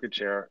think market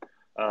share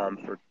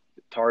for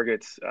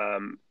targets.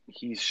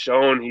 He's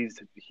shown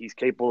he's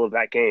capable of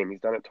that game.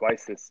 He's done it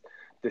twice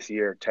this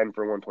year, 10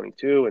 for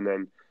 122, and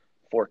then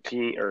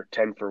 14 or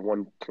 10 for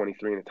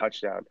 123 and a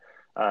touchdown.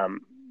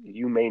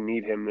 You may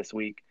need him this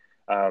week.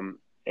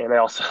 And I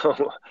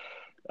also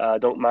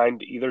don't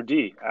mind either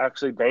D.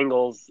 Actually,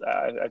 Bengals,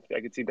 I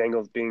could see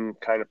Bengals being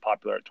kind of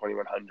popular at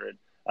 2,100,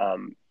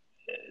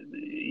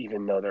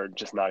 even though they're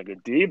just not a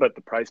good D. But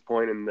the price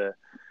point and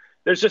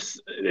it's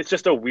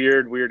just a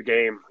weird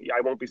game.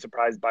 I won't be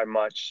surprised by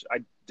much.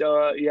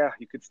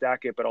 You could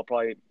stack it, but I'll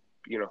probably,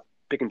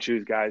 pick and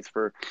choose guys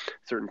for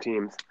certain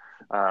teams.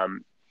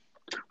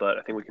 But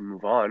I think we can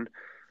move on.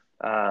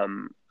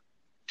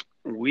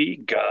 We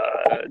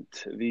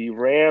got the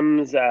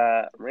Rams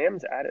at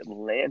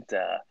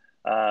Atlanta.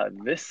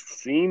 This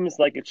seems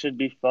like it should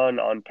be fun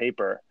on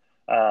paper.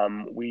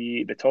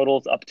 The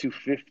total's up to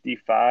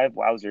 55.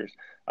 Wowzers.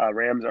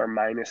 Rams are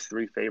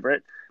 -3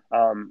 favorite.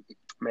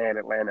 Man,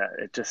 Atlanta,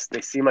 they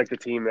seem like the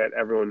team that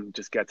everyone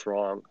just gets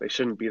wrong. They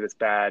shouldn't be this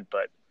bad,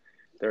 but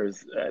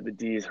there's the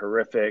D is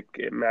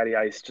horrific. Matty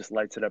Ice just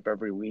lights it up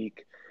every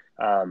week.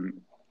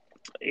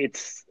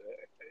 It's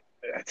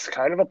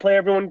kind of a play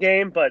everyone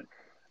game, but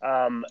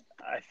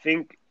I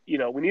think, we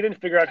need to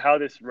figure out how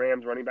this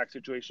Rams running back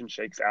situation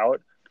shakes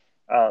out.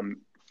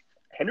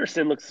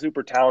 Henderson looks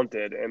super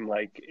talented, and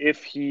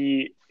if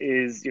he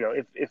is,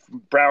 if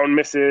Brown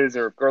misses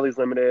or if Gurley's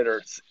limited,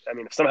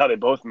 if somehow they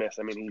both miss,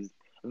 he's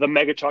the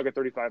mega chalk at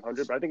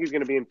 3,500, but I think he's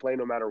going to be in play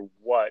no matter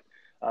what.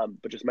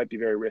 But just might be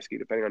very risky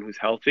depending on who's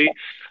healthy.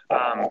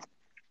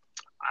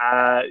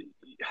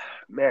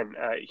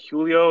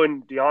 Julio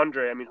and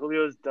DeAndre.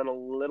 Julio's done a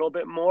little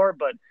bit more,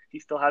 but he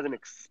still hasn't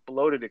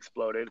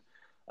exploded.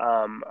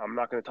 I'm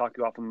not going to talk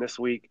you off him this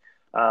week.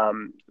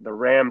 The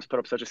Rams put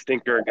up such a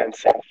stinker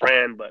against San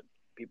Fran, but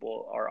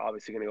people are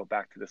obviously going to go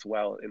back to this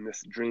well in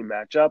this dream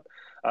matchup.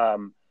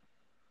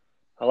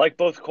 I like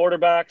both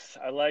quarterbacks.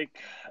 I like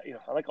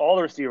all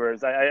the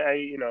receivers.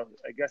 I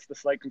guess the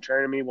slight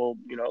contrarian in me will,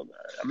 I'm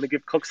going to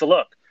give Cooks a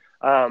look.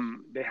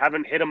 They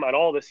haven't hit him at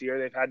all this year.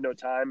 They've had no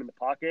time in the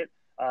pocket,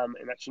 and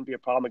that shouldn't be a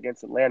problem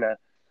against Atlanta,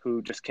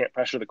 who just can't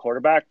pressure the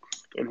quarterback.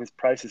 And his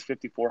price is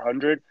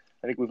 5,400.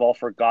 I think we've all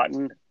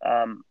forgotten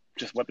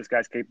just what this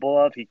guy's capable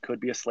of. He could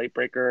be a slate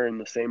breaker in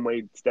the same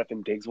way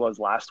Stefan Diggs was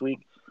last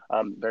week.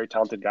 Very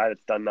talented guy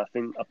that's done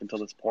nothing up until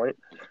this point.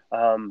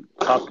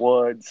 Top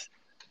Woods,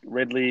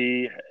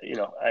 Ridley,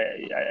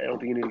 I don't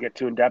think you need to get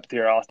too in depth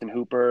here. Austin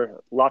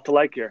Hooper, a lot to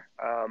like here.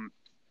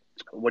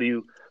 What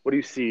do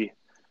you see,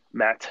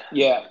 Matt?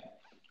 Yeah.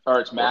 Or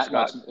it's Matt,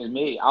 no, it's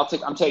me.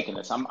 I'm taking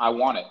this. I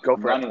want it. Go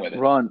for running it. with it.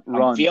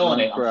 I'm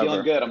feeling it. Forever. I'm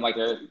feeling good. I'm like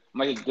a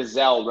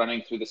gazelle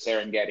running through the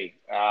Serengeti.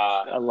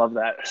 I love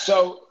that.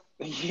 So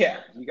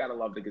yeah, you gotta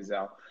love the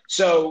gazelle.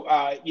 So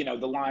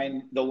the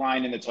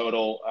line in the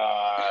total,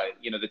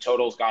 the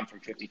total's gone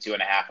from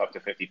 52.5 up to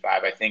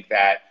 55. I think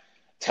that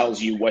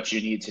tells you what you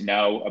need to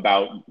know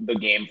about the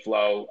game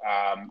flow.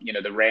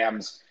 The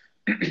Rams.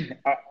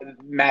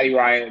 Matty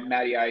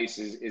Ice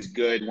is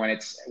good when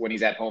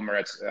he's at home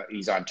or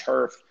he's on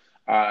turf.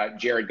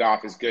 Jared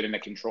Goff is good in a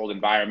controlled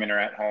environment or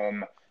at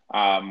home.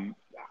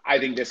 I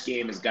think this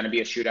game is going to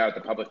be a shootout.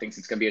 The public thinks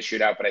it's going to be a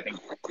shootout, but I think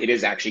it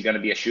is actually going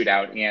to be a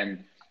shootout.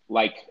 And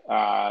like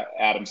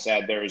Adam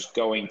said, there's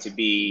going to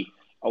be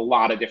a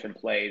lot of different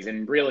plays.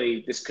 And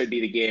really, this could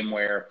be the game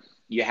where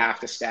you have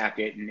to stack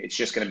it, and it's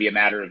just going to be a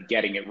matter of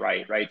getting it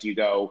right? Do you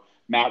go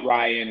Matt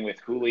Ryan with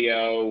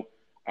Julio,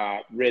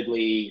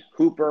 Ridley,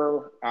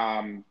 Hooper?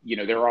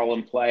 They're all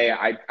in play.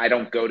 I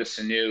don't go to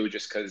Sanu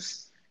just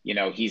because,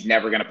 he's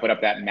never going to put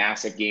up that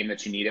massive game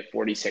that you need at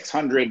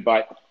 4,600.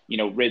 But,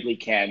 Ridley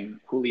can,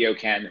 Julio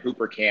can,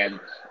 Hooper can.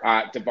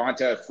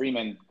 Devonta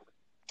Freeman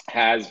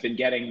has been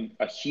getting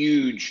a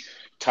huge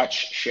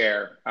touch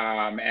share.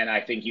 And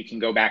I think you can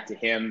go back to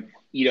him.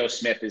 Ito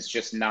Smith is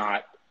just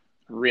not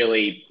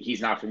really, he's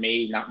not for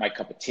me, not my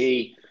cup of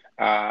tea.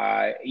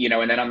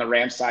 And then on the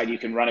Rams side, you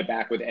can run it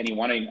back with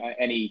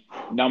any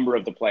number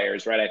of the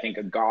players, right? I think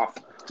a Goff.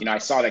 I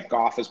saw that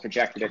Goff was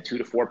projected at 2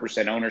 to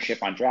 4%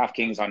 ownership on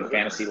DraftKings on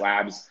Fantasy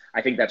Labs.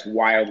 I think that's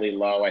wildly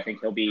low. I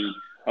think he'll be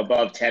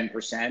above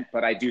 10%,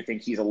 but I do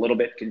think he's a little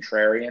bit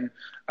contrarian.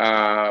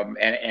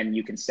 And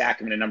you can stack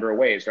him in a number of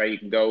ways, right? You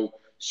can go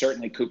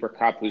certainly Cooper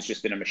Kupp, who's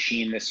just been a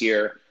machine this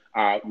year.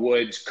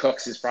 Woods,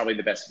 Cooks is probably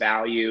the best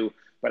value.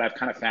 But I've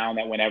kind of found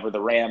that whenever the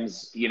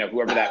Rams,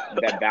 whoever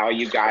that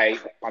value guy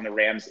on the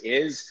Rams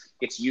is,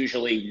 it's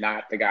usually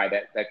not the guy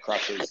that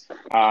crushes.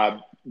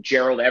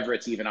 Gerald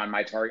Everett's even on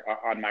my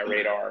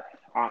radar.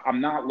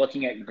 I'm not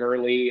looking at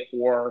Gurley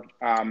or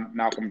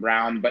Malcolm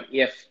Brown, but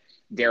if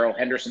Darrell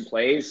Henderson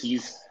plays,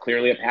 he's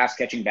clearly a pass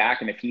catching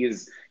back, and if he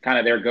is kind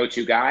of their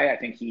go-to guy, I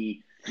think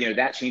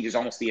that changes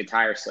almost the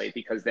entire slate,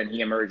 because then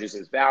he emerges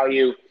as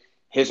value.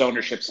 His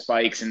ownership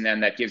spikes, and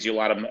then that gives you a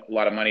lot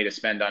of money to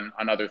spend on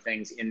other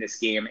things in this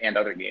game and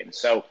other games.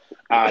 So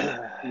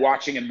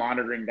watching and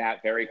monitoring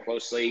that very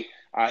closely.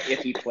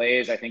 If he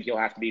plays, I think you'll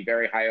have to be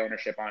very high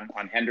ownership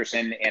on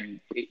Henderson, and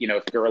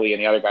if Gurley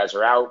and the other guys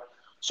are out.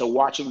 So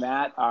watching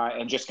that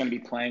and just going to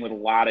be playing with a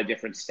lot of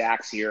different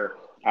stacks here.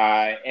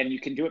 And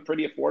you can do it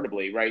pretty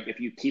affordably, right? If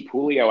you keep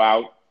Julio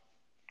out,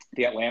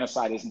 the Atlanta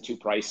side isn't too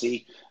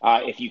pricey.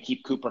 If you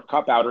keep Cooper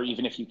Kupp out, or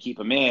even if you keep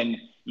him in,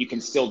 you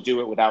can still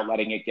do it without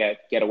letting it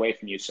get away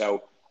from you.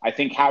 So I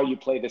think how you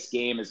play this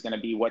game is going to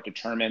be what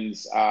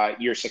determines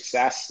your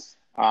success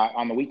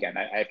on the weekend.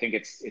 I think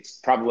it's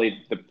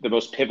probably the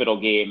most pivotal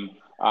game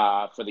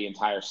for the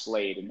entire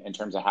slate in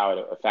terms of how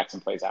it affects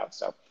and plays out.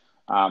 So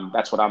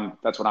that's what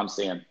I'm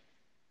seeing.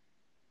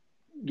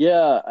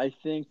 Yeah, I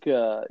think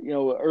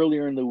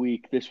earlier in the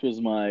week, this was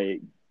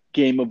my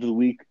game of the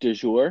week du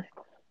jour.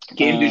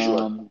 Game du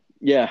jour.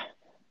 Yeah,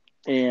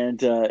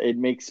 and it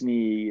makes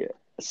me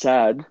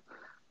sad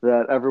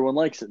that everyone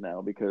likes it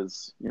now,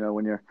 because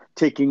when you're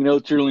taking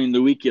notes early in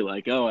the week, you're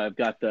like, oh, I've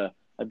got the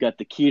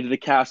key to the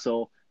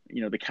castle.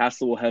 The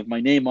castle will have my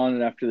name on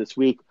it after this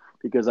week,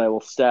 because I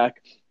will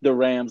stack the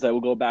Rams. I will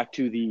go back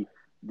to the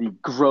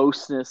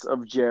grossness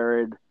of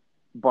Jared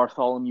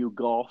Bartholomew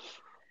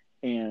golf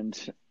and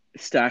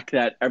stack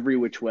that every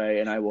which way,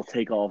 and I will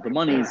take all of the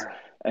monies.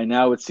 And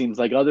now it seems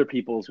like other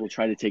people's will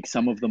try to take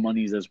some of the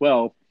monies as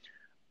well,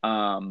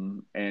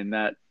 and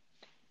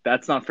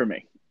that's not for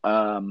me.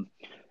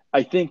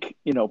 I think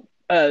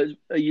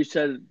you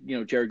said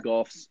Jared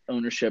Goff's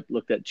ownership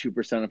looked at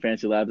 2% on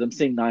Fantasy Labs. I'm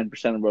seeing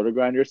 9% on Roto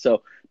Grinders,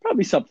 so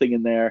probably something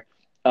in there.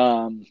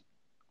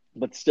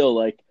 But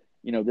still,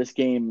 this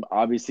game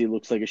obviously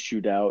looks like a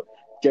shootout.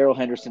 Darrell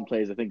Henderson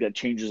plays. I think that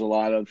changes a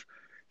lot of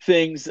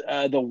things.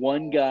 The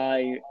one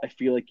guy I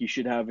feel like you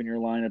should have in your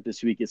lineup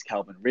this week is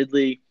Calvin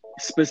Ridley,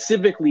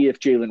 specifically if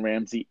Jalen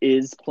Ramsey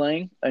is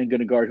playing and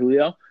going to guard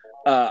Julio.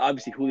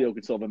 Obviously, Julio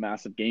could still have a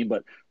massive game,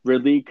 but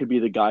Ridley could be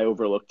the guy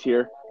overlooked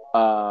here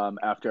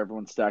after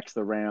everyone stacks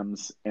the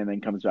Rams and then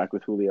comes back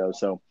with Julio.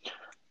 So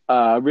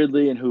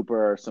Ridley and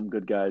Hooper are some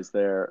good guys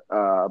there.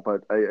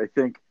 But I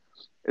think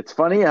it's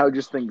funny how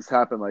just things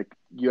happen. Like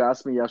you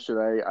asked me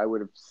yesterday, I would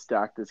have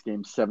stacked this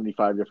game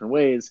 75 different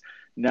ways.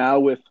 Now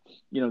with,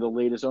 the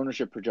latest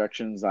ownership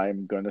projections,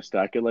 I'm going to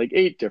stack it like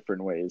 8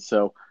 different ways.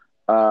 So,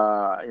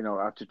 I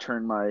have to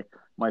turn my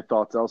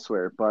thoughts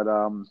elsewhere. But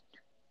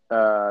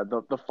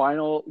the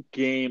final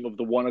game of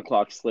the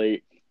 1:00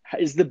 slate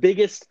is the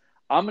biggest.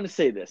 I'm going to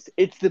say this.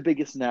 It's the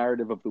biggest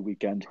narrative of the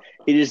weekend.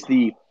 It is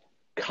the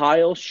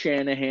Kyle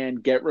Shanahan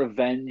get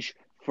revenge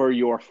for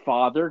your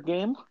father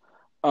game.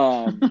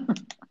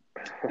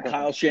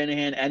 Kyle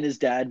Shanahan and his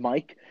dad,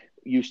 Mike,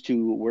 used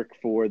to work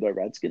for the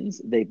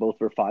Redskins. They both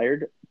were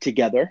fired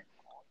together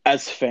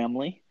as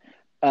family.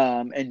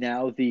 And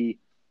now the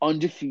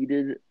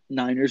undefeated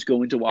Niners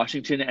go into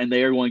Washington, and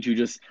they are going to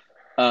just,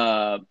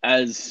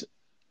 as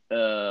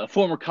a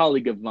former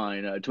colleague of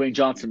mine, Dwayne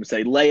Johnson would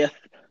say, layeth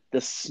the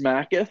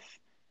smacketh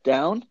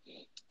down.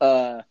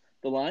 The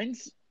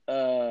lines,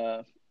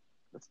 this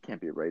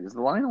can't be right. Is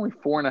the line only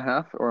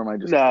 4.5, or am I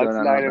just no? It's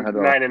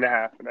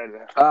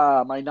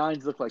 9.5. My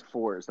 9s look like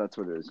 4s. That's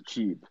what it is.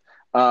 Cheap.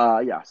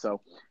 Yeah.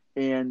 So,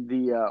 and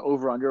the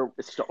over under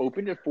is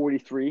opened at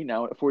 43.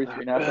 Now at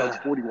 43.5. Now it's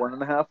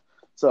 41.5.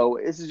 So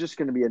this is just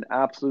going to be an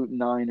absolute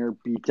Niner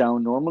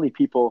beatdown. Normally,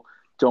 people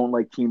don't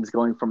like teams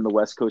going from the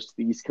West Coast to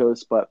the East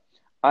Coast, but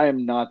I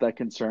am not that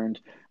concerned.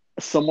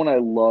 Someone I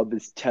love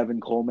is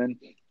Tevin Coleman.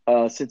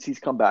 Since he's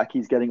come back,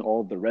 he's getting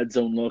all of the red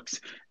zone looks.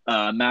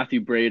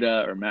 Matthew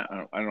Breda, or Matt,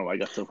 I don't know, I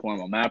got so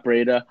formal. Matt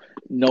Breda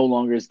no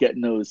longer is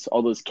getting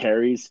all those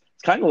carries.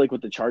 It's kind of like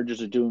what the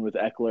Chargers are doing with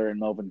Eckler and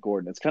Melvin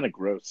Gordon. It's kind of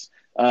gross.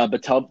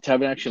 But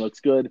Tevin actually looks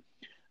good.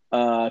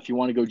 If you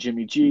want to go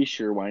Jimmy G,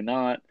 sure, why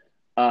not?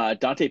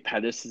 Dante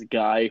Pettis is a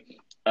guy.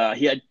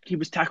 He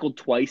was tackled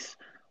twice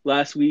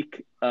last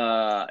week.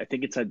 I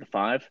think inside the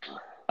 5.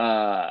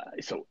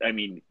 So I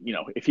mean,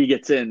 if he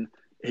gets in,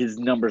 his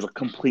numbers are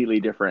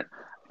completely different.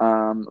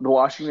 The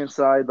Washington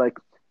side, like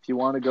if you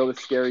want to go with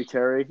Scary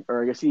Terry,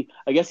 or I guess he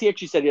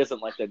actually said he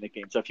doesn't like that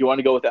nickname. So if you want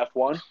to go with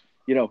F1,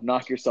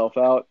 knock yourself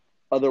out.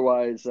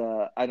 Otherwise,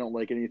 I don't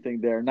like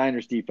anything there.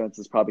 Niners defense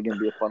is probably going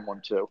to be a fun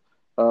one too.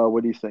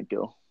 What do you think,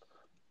 Gil?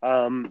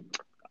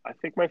 I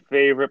think my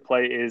favorite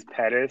play is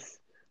Pettis.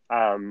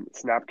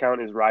 Snap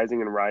count is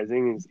rising and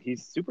rising.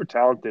 He's super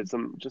talented.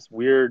 Some just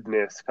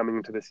weirdness coming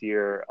into this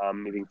year,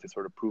 needing to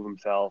sort of prove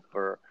himself,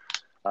 or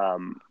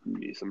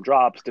some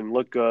drops didn't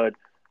look good.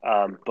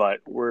 But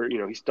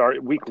he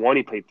started week 1.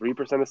 He played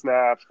 3% of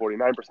snaps,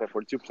 49%, 42%,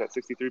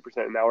 63%,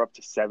 and now we're up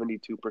to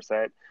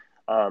 72%.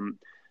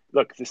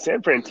 Look, the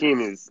San Fran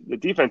team the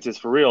defense is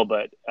for real,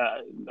 but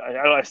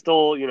I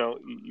still,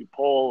 you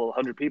poll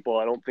 100 people.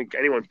 I don't think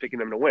anyone's picking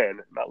them to win.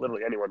 Not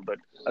literally anyone, but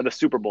the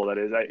Super Bowl, that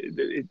is.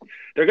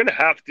 They're going to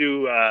have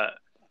to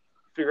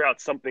figure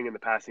out something in the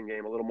passing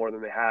game a little more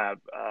than they have.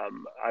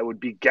 I would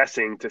be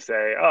guessing to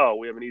say, oh,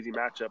 we have an easy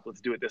matchup.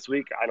 Let's do it this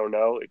week. I don't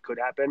know. It could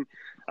happen.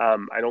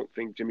 I don't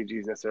think Jimmy G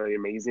is necessarily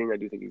amazing. I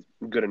do think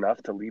he's good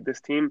enough to lead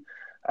this team.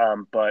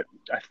 But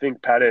I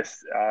think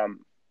Pettis, I'm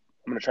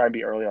going to try and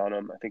be early on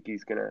him. I think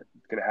he's gonna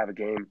have a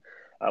game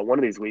one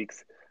of these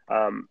weeks.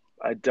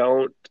 I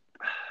don't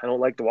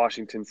like the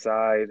Washington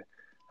side.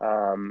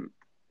 I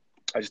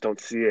just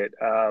don't see it.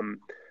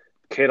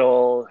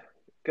 Kittle's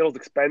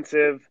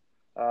expensive.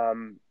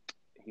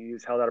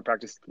 He's held out of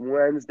practice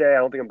Wednesday. I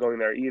don't think I'm going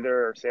there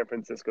either. Or San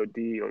Francisco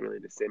D. You don't really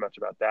need to say much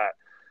about that.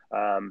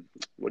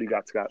 What do you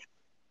got, Scott?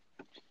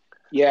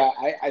 Yeah,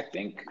 I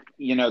think,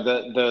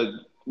 the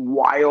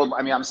wild.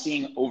 I mean, I'm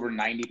seeing over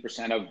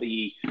 90% of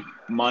the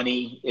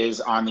money is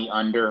on the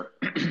under.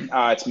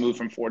 It's moved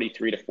from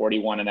 43 to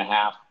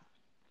 41.5.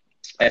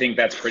 I think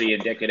that's pretty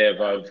indicative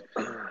of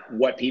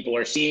what people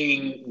are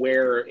seeing,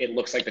 where it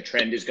looks like the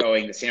trend is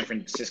going. The San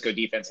Francisco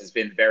defense has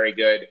been very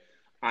good.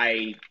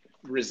 I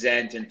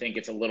resent and think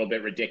it's a little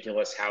bit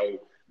ridiculous how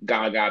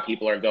gaga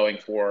people are going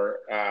for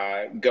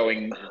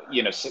talking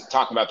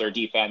about their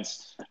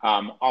defense.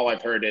 All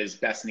I've heard is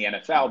best in the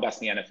NFL,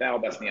 best in the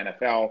NFL, best in the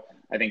NFL.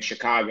 I think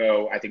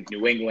Chicago, I think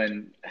New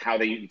England, how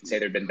they say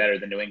they've been better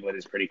than New England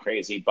is pretty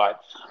crazy,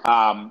 but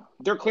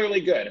they're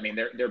clearly good. I mean,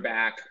 they're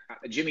back.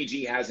 Jimmy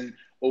G hasn't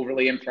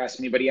overly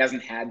impressed me, but he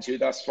hasn't had to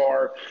thus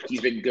far.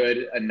 He's been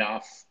good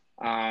enough.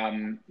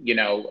 I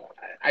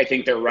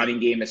think their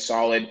running game is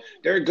solid.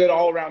 They're a good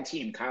all-around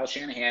team. Kyle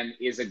Shanahan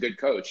is a good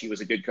coach. He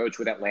was a good coach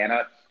with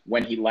Atlanta.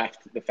 When he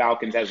left the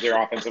Falcons as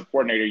their offensive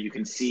coordinator, you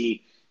can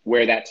see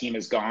where that team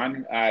has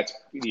gone.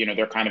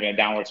 They're kind of in a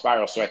downward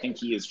spiral. So I think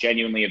he is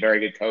genuinely a very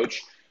good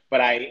coach. But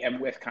I am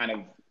with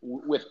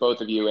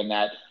both of you in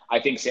that I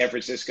think San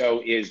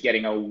Francisco is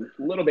getting a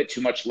little bit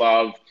too much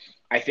love.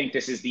 I think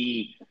this is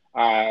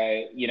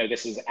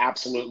this is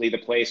absolutely the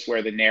place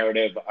where the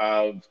narrative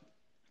of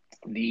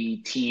the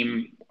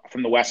team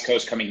from the West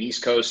Coast coming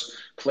East Coast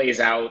plays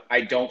out.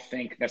 I don't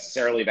think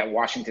necessarily that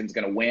Washington's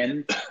going to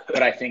win,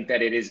 but I think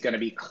that it is going to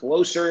be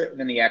closer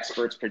than the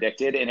experts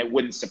predicted. And it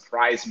wouldn't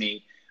surprise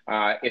me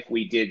if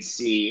we did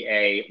see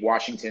a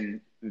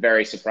Washington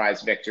very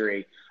surprise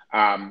victory.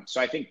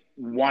 So I think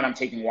I'm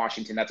taking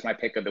Washington. That's my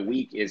pick of the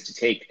week, is to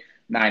take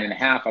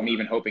 9.5. I'm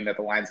even hoping that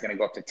the line's going to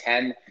go up to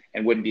 10,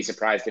 and wouldn't be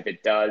surprised if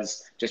it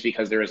does, just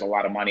because there is a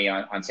lot of money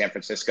on San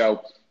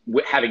Francisco.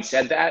 Having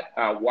said that,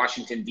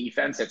 Washington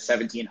defense at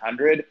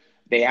 1,700,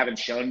 they haven't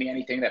shown me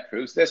anything that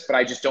proves this, but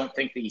I just don't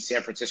think the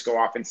San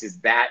Francisco offense is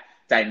that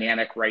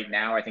dynamic right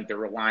now. I think they're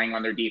relying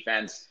on their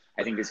defense.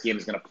 I think this game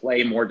is going to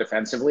play more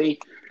defensively,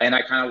 and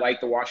I kind of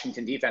like the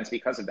Washington defense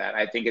because of that.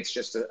 I think it's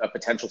just a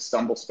potential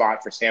stumble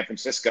spot for San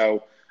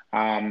Francisco.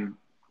 And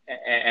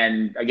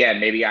again,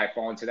 maybe I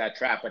fall into that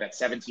trap, but at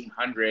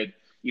 1,700,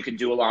 you can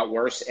do a lot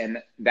worse,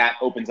 and that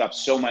opens up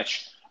so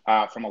much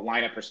from a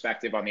lineup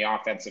perspective on the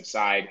offensive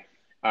side.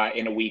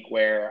 In a week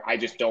where I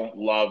just don't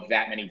love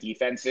that many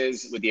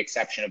defenses, with the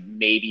exception of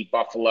maybe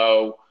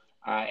Buffalo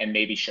and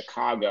maybe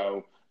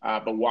Chicago.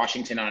 But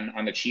Washington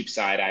on the cheap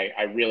side,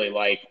 I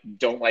really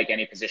don't like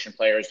any position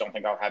players. Don't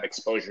think I'll have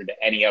exposure to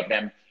any of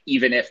them.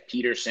 Even if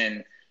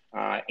Peterson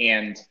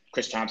and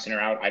Chris Thompson are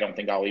out, I don't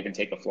think I'll even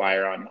take a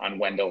flyer on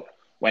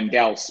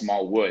Wendell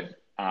Smallwood,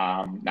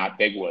 not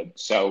Bigwood.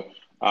 So,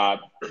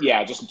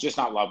 just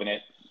not loving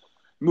it.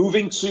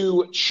 Moving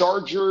to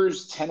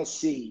Chargers,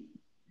 Tennessee.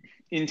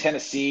 In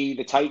Tennessee,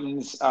 the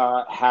Titans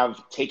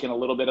have taken a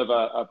little bit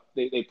of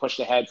they pushed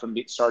ahead from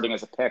starting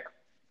as a pick.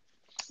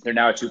 They're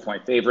now a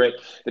 2-point favorite.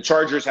 The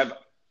Chargers have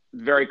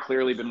very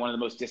clearly been one of the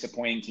most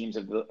disappointing teams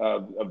of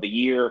the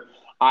year.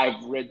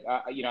 I've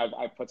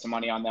put some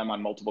money on them on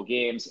multiple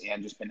games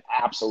and just been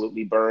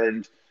absolutely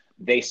burned.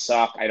 They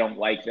suck. I don't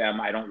like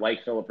them. I don't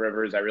like Phillip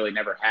Rivers. I really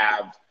never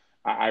have.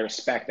 I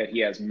respect that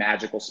he has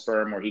magical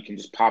sperm where he can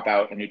just pop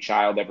out a new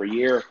child every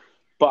year,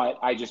 but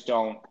I just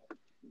don't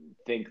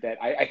think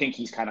that I think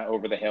he's kind of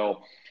over the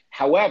hill.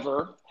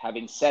 However,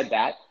 having said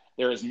that,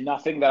 there is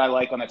nothing that I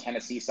like on the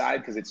Tennessee side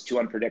because it's too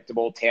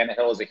unpredictable.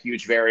 Tannehill is a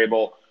huge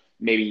variable.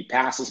 Maybe he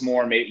passes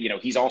more. Maybe,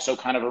 he's also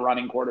kind of a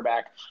running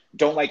quarterback.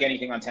 Don't like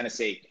anything on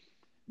Tennessee.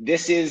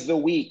 This is the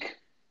week.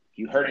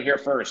 You heard it here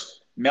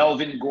first.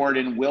 Melvin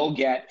Gordon will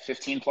get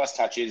 15 plus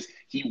touches.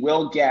 He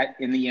will get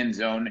in the end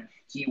zone.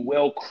 He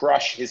will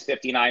crush his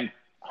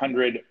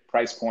 5,900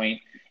 price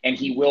point. and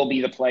he will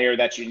be the player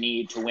that you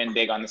need to win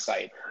big on the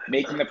site.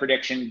 Making the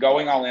prediction,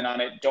 going all in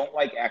on it. Don't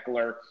like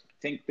Eckler.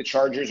 Think the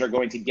Chargers are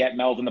going to get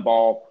Melvin the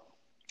ball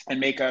and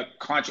make a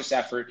conscious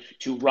effort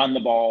to run the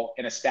ball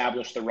and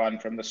establish the run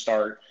from the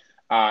start.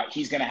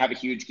 He's going to have a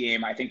huge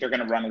game. I think they're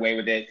going to run away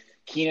with it.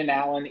 Keenan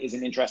Allen is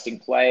an interesting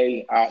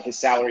play. His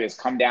salary has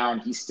come down.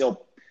 He's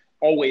still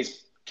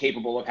always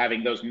capable of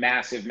having those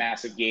massive,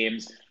 massive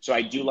games. So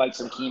I do like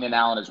some Keenan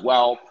Allen as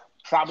well.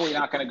 Probably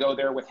not going to go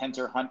there with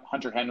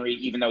Hunter Henry,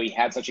 even though he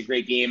had such a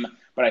great game.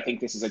 But I think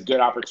this is a good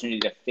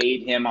opportunity to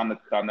fade him on the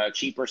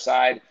cheaper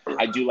side.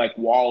 I do like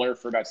Waller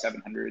for about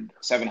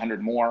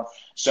 700 more.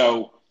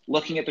 So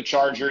looking at the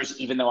Chargers,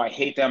 even though I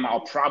hate them,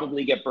 I'll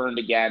probably get burned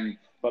again.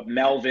 But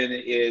Melvin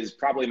is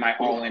probably my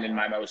all-in and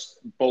my most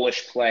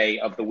bullish play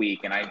of the week.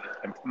 And I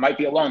might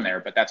be alone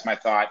there, but that's my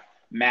thought.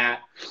 Matt,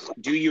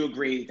 do you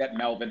agree that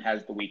Melvin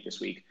has the week this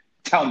week?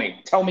 Tell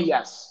me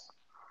yes.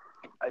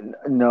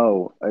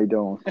 No, I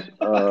don't.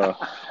 I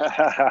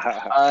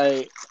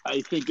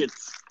think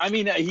it's. I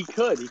mean, he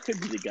could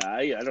be the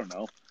guy. I don't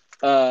know.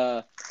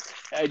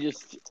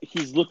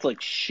 He's looked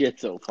like shit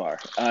so far.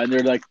 And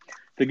they're like,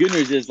 the good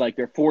news is like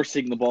they're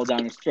forcing the ball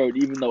down his throat,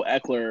 even though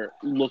Eckler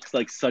looks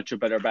like such a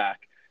better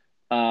back.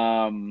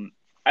 I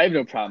have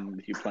no problem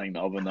with you playing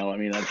Melvin though. I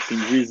mean, that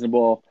seems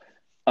reasonable.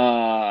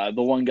 The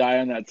one guy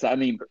on that side. I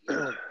mean,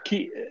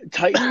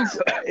 Titans.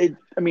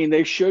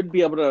 They should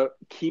be able to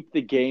keep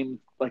the game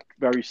like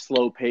very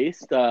slow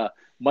paced.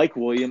 Mike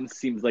Williams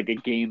seems like a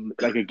game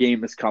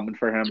is coming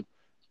for him.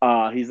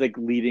 He's like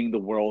leading the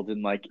world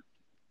in like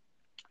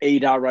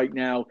ADA right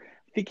now.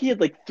 I think he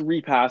had like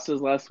 3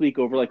 passes last week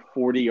over like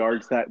 40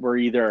 yards that were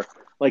either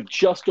like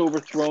just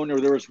overthrown or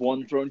there was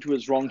one thrown to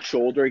his wrong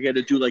shoulder. He had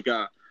to do like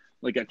a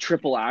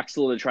triple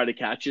axel to try to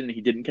catch it and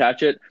he didn't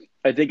catch it.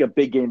 I think a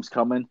big game's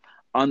coming.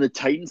 On the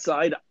Titans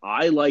side,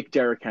 I like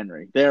Derrick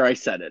Henry. There, I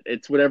said it.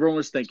 It's what everyone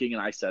was thinking,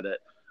 and I said it.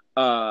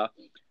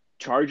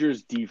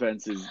 Chargers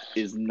defense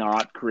is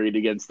not great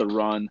against the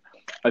run.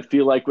 I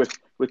feel like with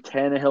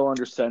Tannehill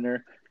under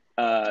center,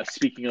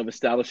 speaking of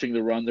establishing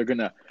the run, they're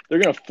gonna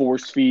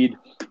force feed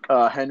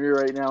Henry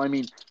right now. I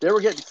mean, they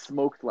were getting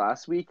smoked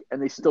last week,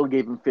 and they still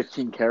gave him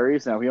 15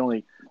 carries. Now he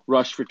only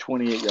rushed for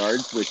 28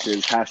 yards, which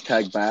is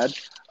 #bad.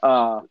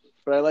 But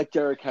I like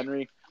Derrick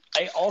Henry.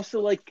 I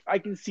also I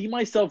can see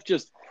myself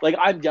just like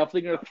I'm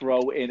definitely gonna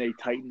throw in a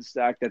Titan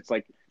stack that's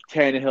like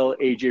Tannehill,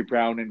 AJ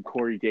Brown, and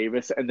Corey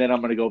Davis, and then I'm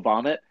gonna go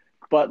vomit.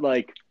 But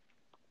like,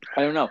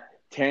 I don't know.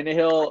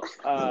 Tannehill,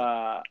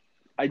 I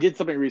did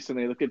something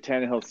recently. Look at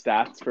Tannehill's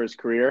stats for his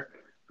career.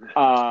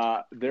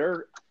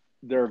 They're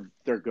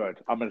good.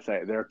 I'm gonna say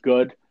it. They're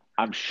good.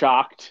 I'm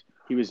shocked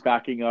he was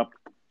backing up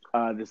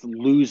this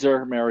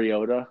loser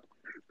Mariota.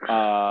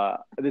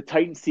 The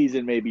Titan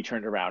season may be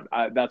turned around.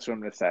 That's what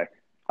I'm gonna say.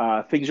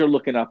 Things are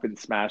looking up in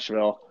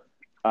Smashville.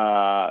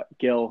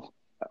 Gil,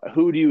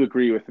 who do you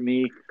agree with,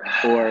 me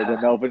or the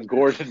Melvin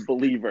Gordon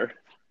believer?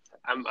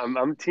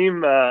 I'm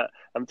team Matt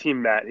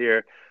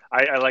here.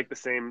 I like the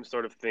same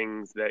sort of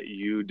things that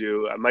you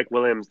do. Mike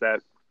Williams,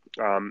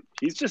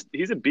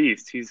 he's a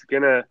beast.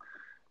 I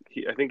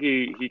think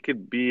he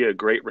could be a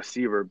great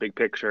receiver, big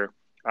picture.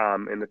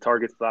 And the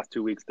targets the last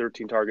 2 weeks,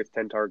 13 targets,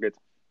 10 targets,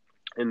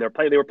 and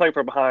they were playing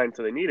from behind,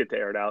 so they needed to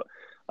air it out.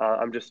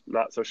 I'm just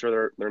not so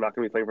sure they're not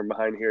going to be playing from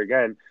behind here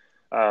again.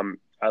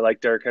 I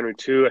like Derrick Henry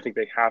too. I think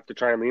they have to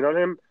try and lean on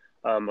him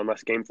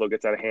unless game flow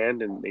gets out of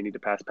hand and they need to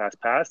pass.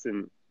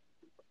 And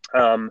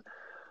I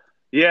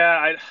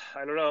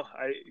don't know.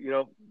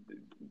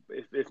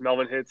 If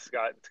Melvin hits,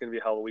 Scott, it's going to be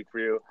a hell of a week for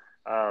you.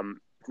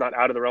 It's not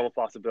out of the realm of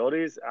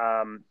possibilities.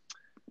 I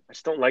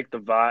just don't like the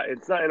vibe.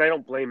 It's not, and I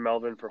don't blame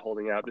Melvin for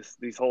holding out.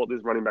 These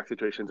running back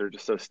situations are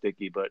just so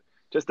sticky, but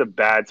just a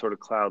bad sort of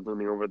cloud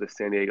looming over the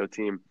San Diego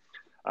team.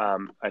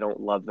 I don't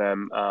love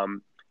them.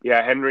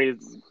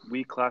 Henry's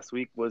week last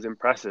week was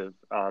impressive.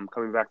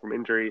 Coming back from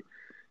injury,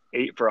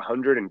 8 for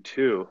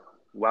 102.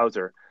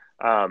 Wowzer.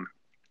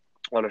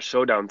 On a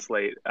showdown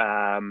slate.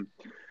 I'm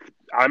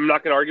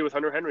not going to argue with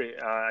Hunter Henry.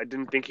 I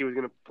didn't think he was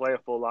going to play a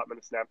full allotment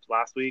of snaps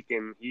last week,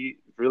 and he's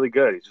really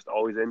good. He's just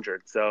always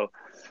injured. So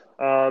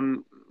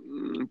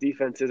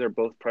defenses are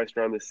both priced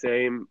around the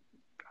same.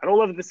 I don't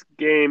love this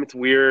game. It's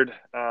weird,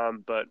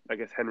 but I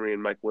guess Henry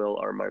and Mike Will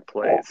are my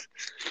plays.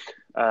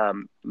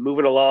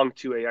 Moving along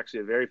to actually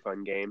a very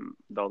fun game,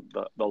 the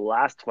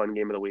last fun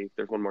game of the week.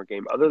 There's one more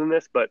game other than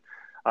this, but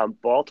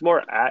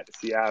Baltimore at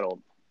Seattle.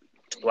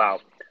 Wow.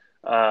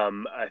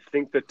 I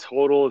think the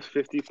total is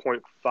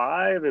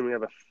 50.5, and we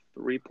have a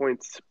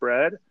 3-point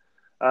spread.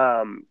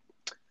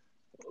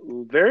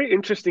 Very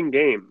interesting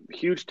game.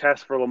 Huge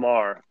test for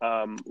Lamar.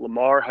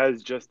 Lamar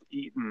has just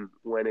eaten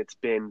when it's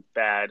been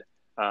bad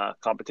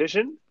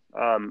competition.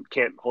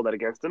 Can't hold that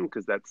against him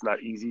because that's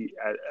not easy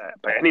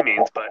by any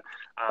means. But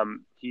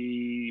when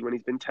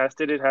he's been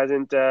tested, it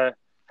hasn't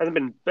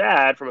been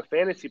bad from a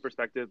fantasy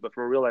perspective, but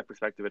from a real life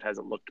perspective, it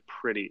hasn't looked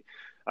pretty.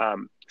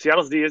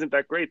 Seattle's D isn't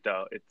that great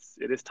though.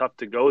 It is tough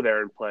to go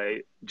there and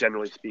play,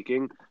 generally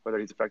speaking, whether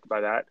he's affected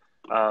by that.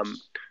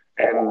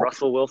 And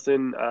Russell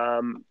Wilson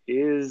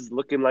is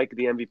looking like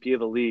the MVP of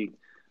the league.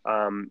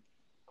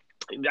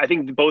 I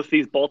think both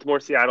these Baltimore,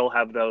 Seattle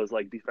have those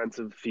like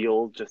defensive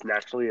feel just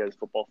naturally as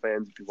football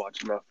fans. If you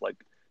watch enough, like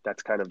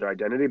that's kind of their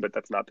identity, but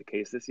that's not the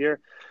case this year.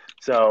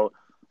 So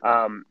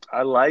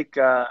I like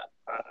I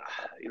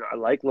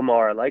like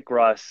Lamar, I like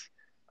Russ,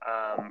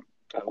 I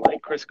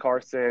like Chris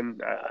Carson.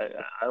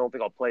 I don't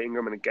think I'll play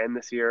Ingram again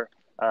this year.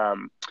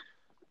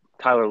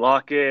 Tyler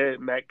Lockett,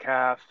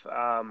 Metcalf.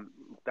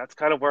 That's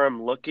kind of where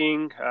I'm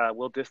looking.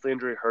 Will Dissly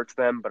injury hurts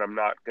them, but I'm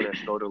not going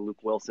to go to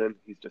Luke Wilson.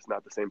 He's just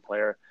not the same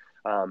player.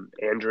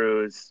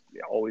 Andrews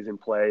always in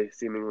play,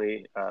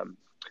 seemingly.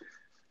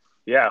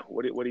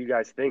 What do you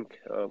guys think?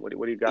 What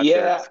do you got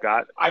there,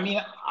 Scott? I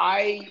mean,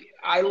 I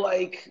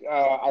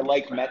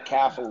like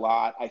Metcalf a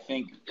lot. I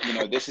think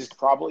this is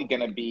probably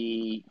going to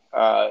be.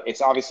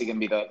 It's obviously going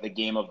to be the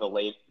game of the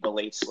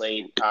late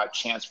slate.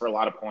 Chance for a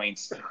lot of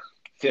points.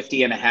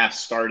 50.5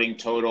 starting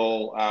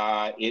total.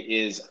 It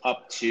is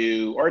up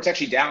to, or it's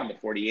actually down to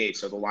 48.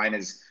 So the line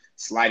is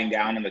sliding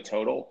down in the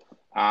total.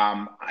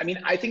 I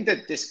mean, I think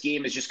that this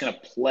game is just going to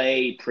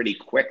play pretty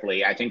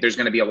quickly. I think there's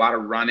going to be a lot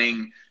of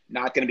running,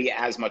 not going to be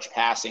as much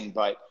passing,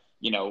 but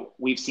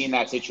we've seen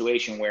that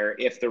situation where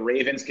if the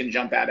Ravens can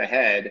jump out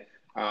ahead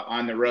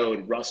on the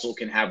road, Russell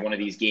can have one of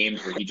these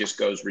games where he just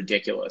goes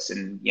ridiculous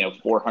and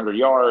 400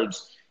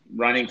 yards.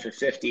 Running for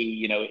 50,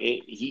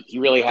 he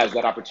really has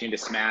that opportunity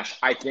to smash.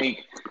 I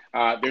think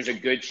there's a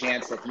good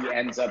chance that he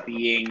ends up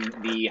being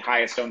the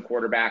highest owned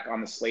quarterback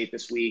on the slate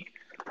this week.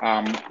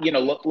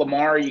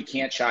 Lamar, you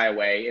can't shy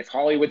away. If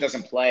Hollywood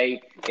doesn't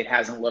play, it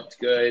hasn't looked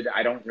good.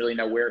 I don't really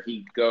know where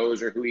he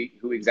goes or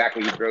who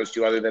exactly he throws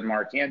to other than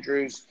Mark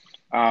Andrews.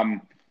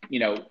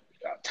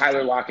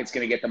 Tyler Lockett's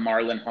going to get the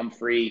Marlon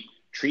Humphrey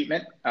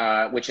treatment,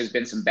 which has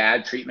been some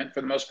bad treatment for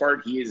the most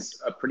part. He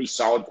is a pretty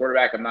solid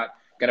quarterback. I'm not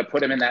going to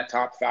put him in that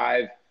top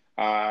 5.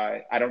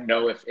 I don't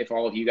know if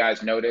all of you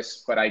guys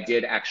noticed, but I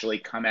did actually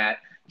come at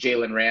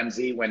Jalen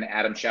Ramsey when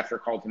Adam Schefter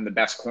called him the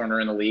best corner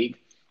in the league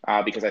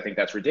because I think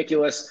that's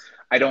ridiculous.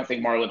 I don't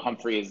think Marlon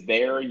Humphrey is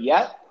there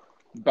yet,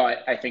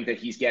 but I think that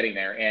he's getting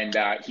there. And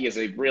he is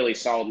a really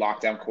solid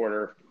lockdown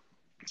corner,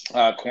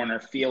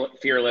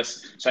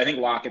 fearless. So I think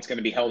Lockett's going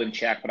to be held in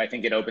check, but I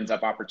think it opens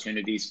up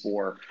opportunities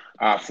for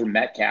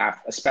Metcalf,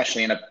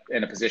 especially in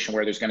a position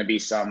where there's going to be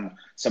some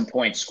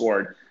points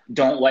scored.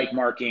 Don't like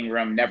Mark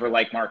Ingram, never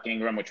like Mark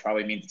Ingram, which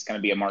probably means it's going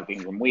to be a Mark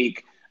Ingram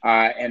week.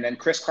 And then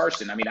Chris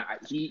Carson. I mean,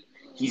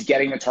 he's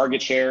getting the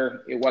target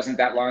share. It wasn't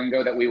that long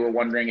ago that we were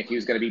wondering if he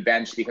was going to be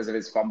benched because of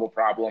his fumble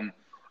problem.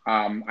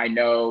 I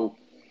know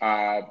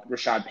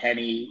Rashad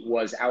Penny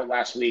was out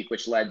last week,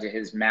 which led to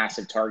his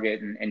massive target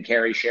and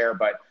carry share.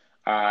 But,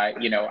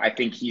 I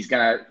think he's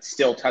going to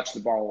still touch the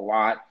ball a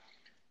lot.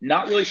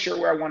 Not really sure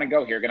where I want to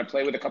go here. Going to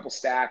play with a couple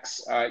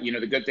stacks.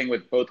 The good thing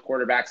with both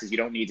quarterbacks is you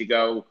don't need to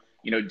go,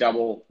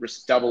 double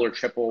or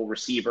triple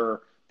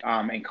receiver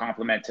and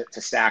complement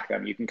to stack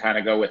them. You can kind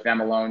of go with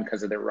them alone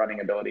because of their running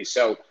ability.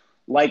 So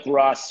like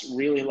Russ,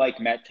 really like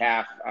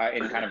Metcalf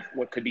in kind of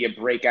what could be a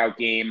breakout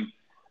game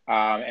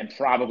and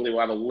probably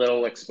will have a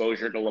little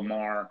exposure to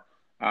Lamar.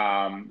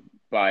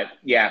 But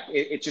yeah,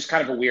 it's just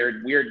kind of a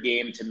weird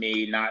game to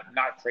me. Not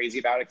crazy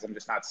about it because I'm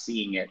just not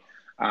seeing it.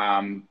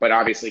 But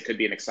obviously it could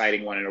be an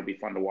exciting one and it'll be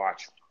fun to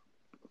watch.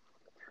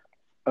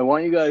 I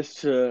want you guys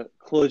to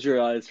close your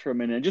eyes for a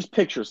minute and just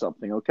picture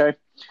something, okay?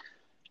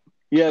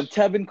 You have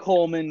Tevin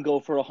Coleman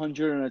go for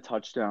 100 and a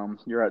touchdown.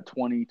 You're at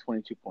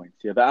 22 points.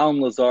 You have Alan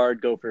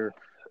Lazard go for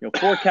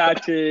 4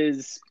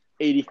 catches,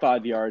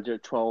 85 yards. You're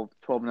at 12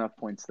 and a half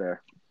points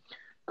there.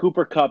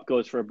 Cooper Kupp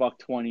goes for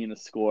 $120 and a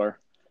score.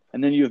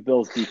 And then you have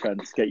Bills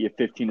defense get you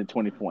 15 to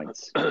 20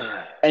 points.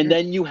 And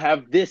then you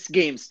have this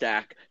game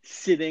stack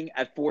sitting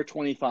at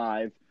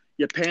 425.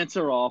 Your pants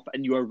are off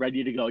and you are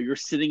ready to go. You're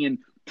sitting in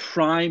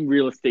prime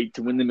real estate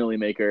to win the Millie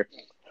Maker.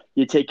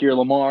 You take your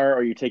Lamar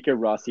or you take your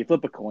Russ. You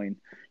flip a coin.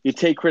 You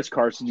take Chris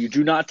Carson. You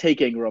do not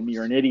take Ingram.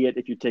 You're an idiot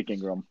if you take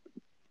Ingram.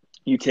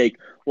 You take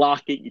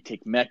Lockett. You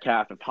take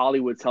Metcalf. If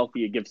Hollywood's healthy,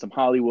 you give some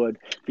Hollywood.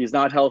 If he's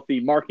not healthy,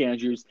 Mark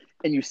Andrews.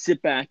 And you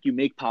sit back, you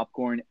make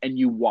popcorn, and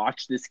you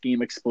watch this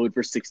game explode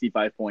for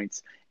 65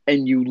 points.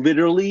 And you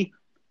literally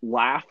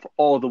laugh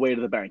all the way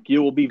to the bank.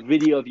 There will be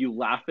video of you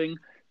laughing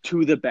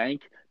to the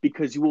bank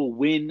because you will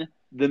win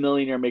the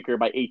Millionaire Maker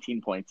by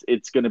 18 points.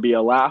 It's going to be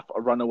a laugh, a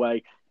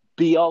runaway.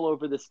 Be all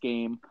over this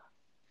game.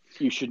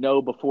 You should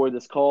know before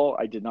this call,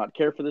 I did not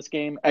care for this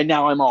game, and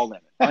now I'm all in.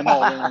 I'm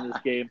all in on this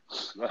game.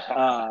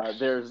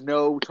 There's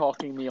no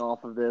talking me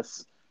off of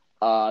this.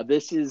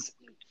 This is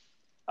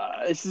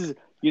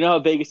how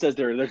Vegas says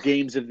they're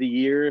games of the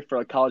year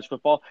for college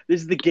football.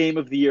 This is the game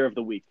of the year of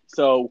the week.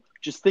 So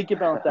just think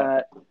about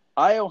that.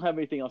 I don't have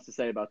anything else to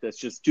say about this.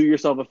 Just do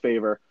yourself a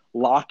favor.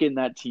 Lock in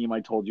that team I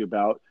told you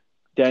about.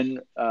 Then,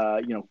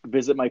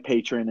 visit my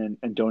Patreon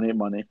and donate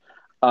money.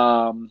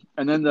 And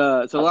then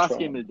the last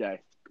game of the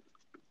day.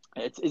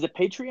 Is it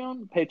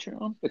Patreon?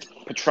 Patreon? It's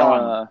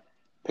Patron.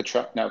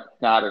 Patron? No,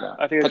 I don't know.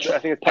 I think it's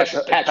Patreon.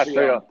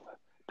 Patreon.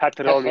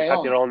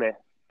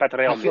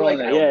 I feel like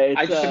yeah,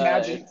 I just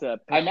imagine.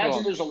 I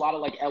imagine there's a lot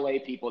of like LA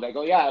people that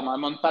go, "Yeah, I'm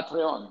on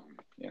Patreon."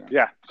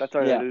 Yeah, that's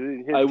right. Yeah.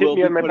 I will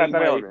be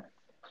putting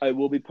I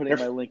will be putting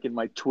my link in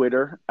my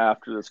Twitter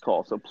after this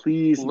call, so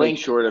please make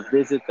sure to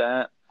visit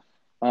that.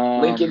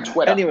 Link in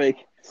Twitter. Anyway,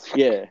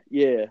 yeah.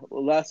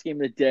 Well, last game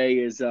of the day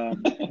is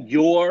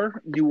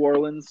your New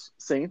Orleans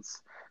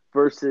Saints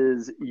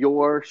versus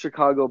your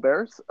Chicago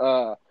Bears.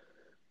 I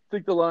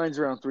think the line's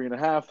around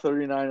 3.5,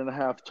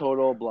 39.5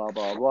 total, blah,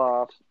 blah,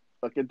 blah.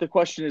 Okay, the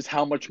question is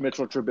how much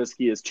Mitchell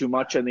Trubisky is too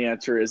much, and the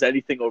answer is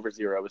anything over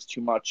 0 is too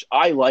much.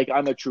 I'm a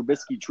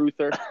Trubisky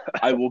truther.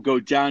 I will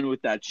go down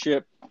with that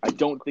ship. I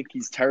don't think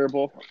he's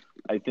terrible.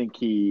 I think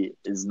he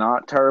is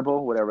not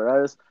terrible, whatever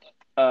that is.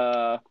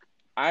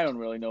 I don't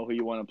really know who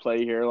you want to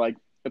play here. Like,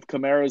 if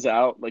Kamara's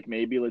out, like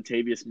maybe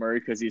Latavius Murray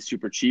because he's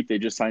super cheap. They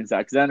just signed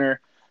Zach Zenner.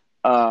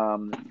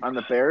 On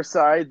the Bears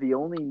side, the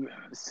only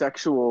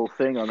sexual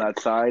thing on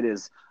that side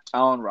is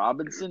Allen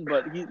Robinson,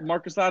 but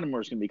Marcus Lattimore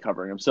is going to be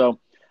covering him. So,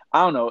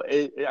 I don't know.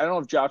 I don't know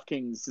if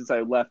DraftKings, since I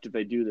left, if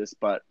they do this,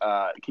 but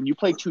can you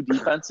play 2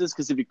 defenses?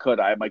 Because if you could,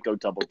 I might go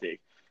double D.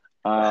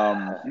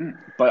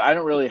 But I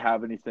don't really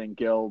have anything,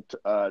 Gil.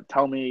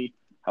 Tell me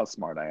how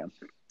smart I am.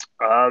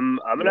 I'm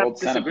gonna have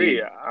to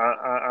disagree.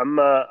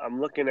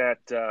 I'm looking at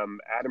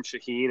Adam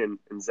Shaheen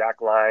and Zach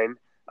Line.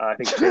 I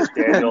think Chase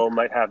Daniel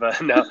might have a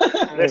no.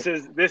 This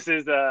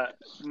is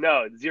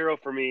no 0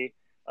 for me.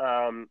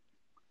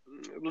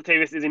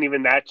 Latavius isn't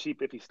even that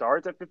cheap if he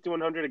starts at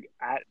 5,100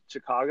 at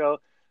Chicago.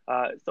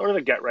 Sort of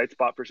a get right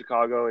spot for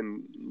Chicago,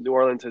 and New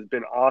Orleans has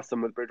been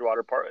awesome with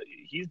Bridgewater Park.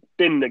 He's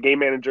been the game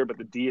manager, but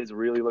the D has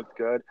really looked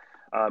good.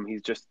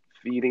 He's just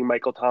feeding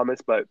Michael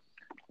Thomas, but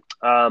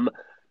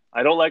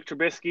I don't like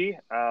Trubisky.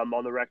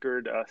 On the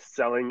record,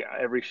 selling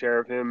every share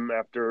of him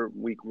after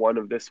week 1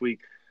 of this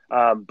week.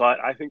 But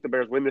I think the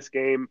Bears win this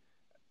game.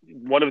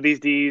 One of these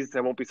Ds,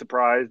 I won't be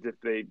surprised if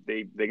they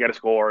get a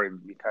score and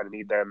you kind of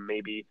need them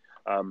maybe,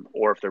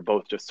 or if they're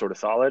both just sort of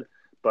solid.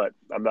 But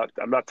I'm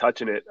not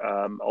touching it.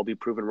 I'll be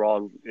proven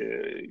wrong.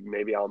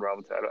 Maybe Allen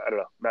Robinson. I don't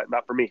know.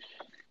 Not for me.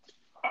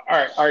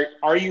 All right.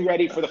 Are you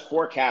ready for the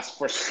forecast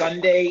for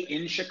Sunday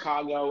in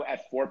Chicago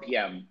at 4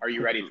 p.m.? Are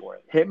you ready for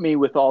it? Hit me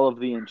with all of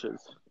the inches.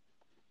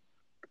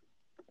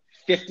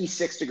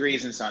 56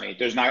 degrees and sunny.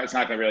 It's not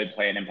going to really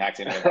play an impact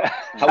in it.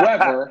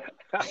 However,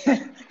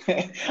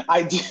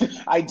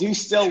 I do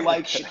still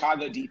like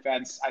Chicago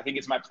defense. I think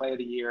it's my play of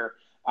the year.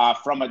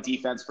 From a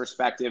defense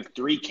perspective,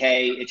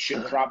 3K,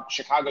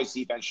 Chicago's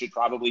defense should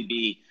probably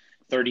be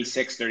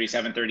 36,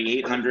 37,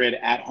 3,800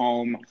 at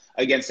home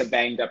against a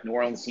banged-up New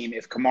Orleans team.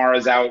 If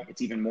Kamara's out,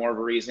 it's even more of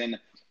a reason.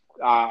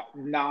 I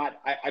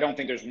don't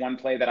think there's one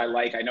play that I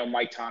like. I know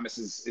Mike Thomas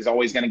is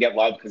always going to get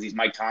love because he's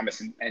Mike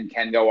Thomas and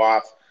can go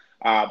off.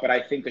 But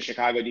I think the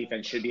Chicago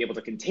defense should be able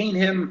to contain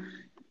him.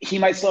 He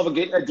might still have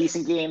a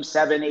decent game,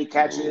 7, 8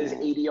 catches,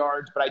 80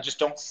 yards, but I just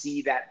don't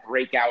see that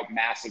breakout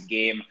massive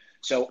game.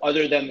 So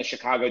other than the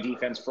Chicago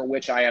defense, for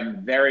which I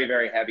am very,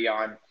 very heavy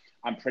on,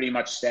 I'm pretty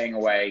much staying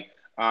away.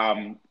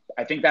 I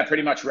think that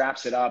pretty much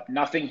wraps it up.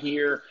 Nothing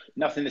here,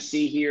 nothing to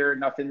see here,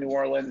 nothing New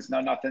Orleans,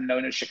 no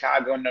New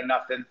Chicago, no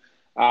nothing.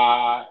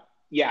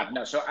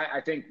 So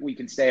I think we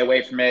can stay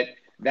away from it.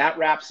 That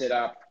wraps it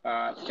up.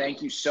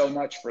 Thank you so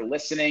much for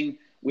listening.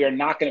 We are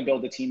not going to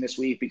build a team this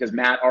week because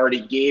Matt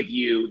already gave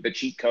you the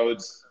cheat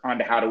codes on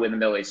how to win the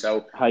Millie.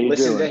 So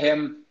listen to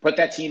him, put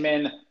that team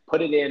in,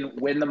 put it in,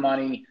 win the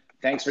money.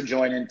 Thanks for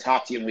joining.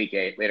 Talk to you in week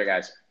 8. Later,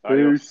 guys.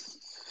 Peace.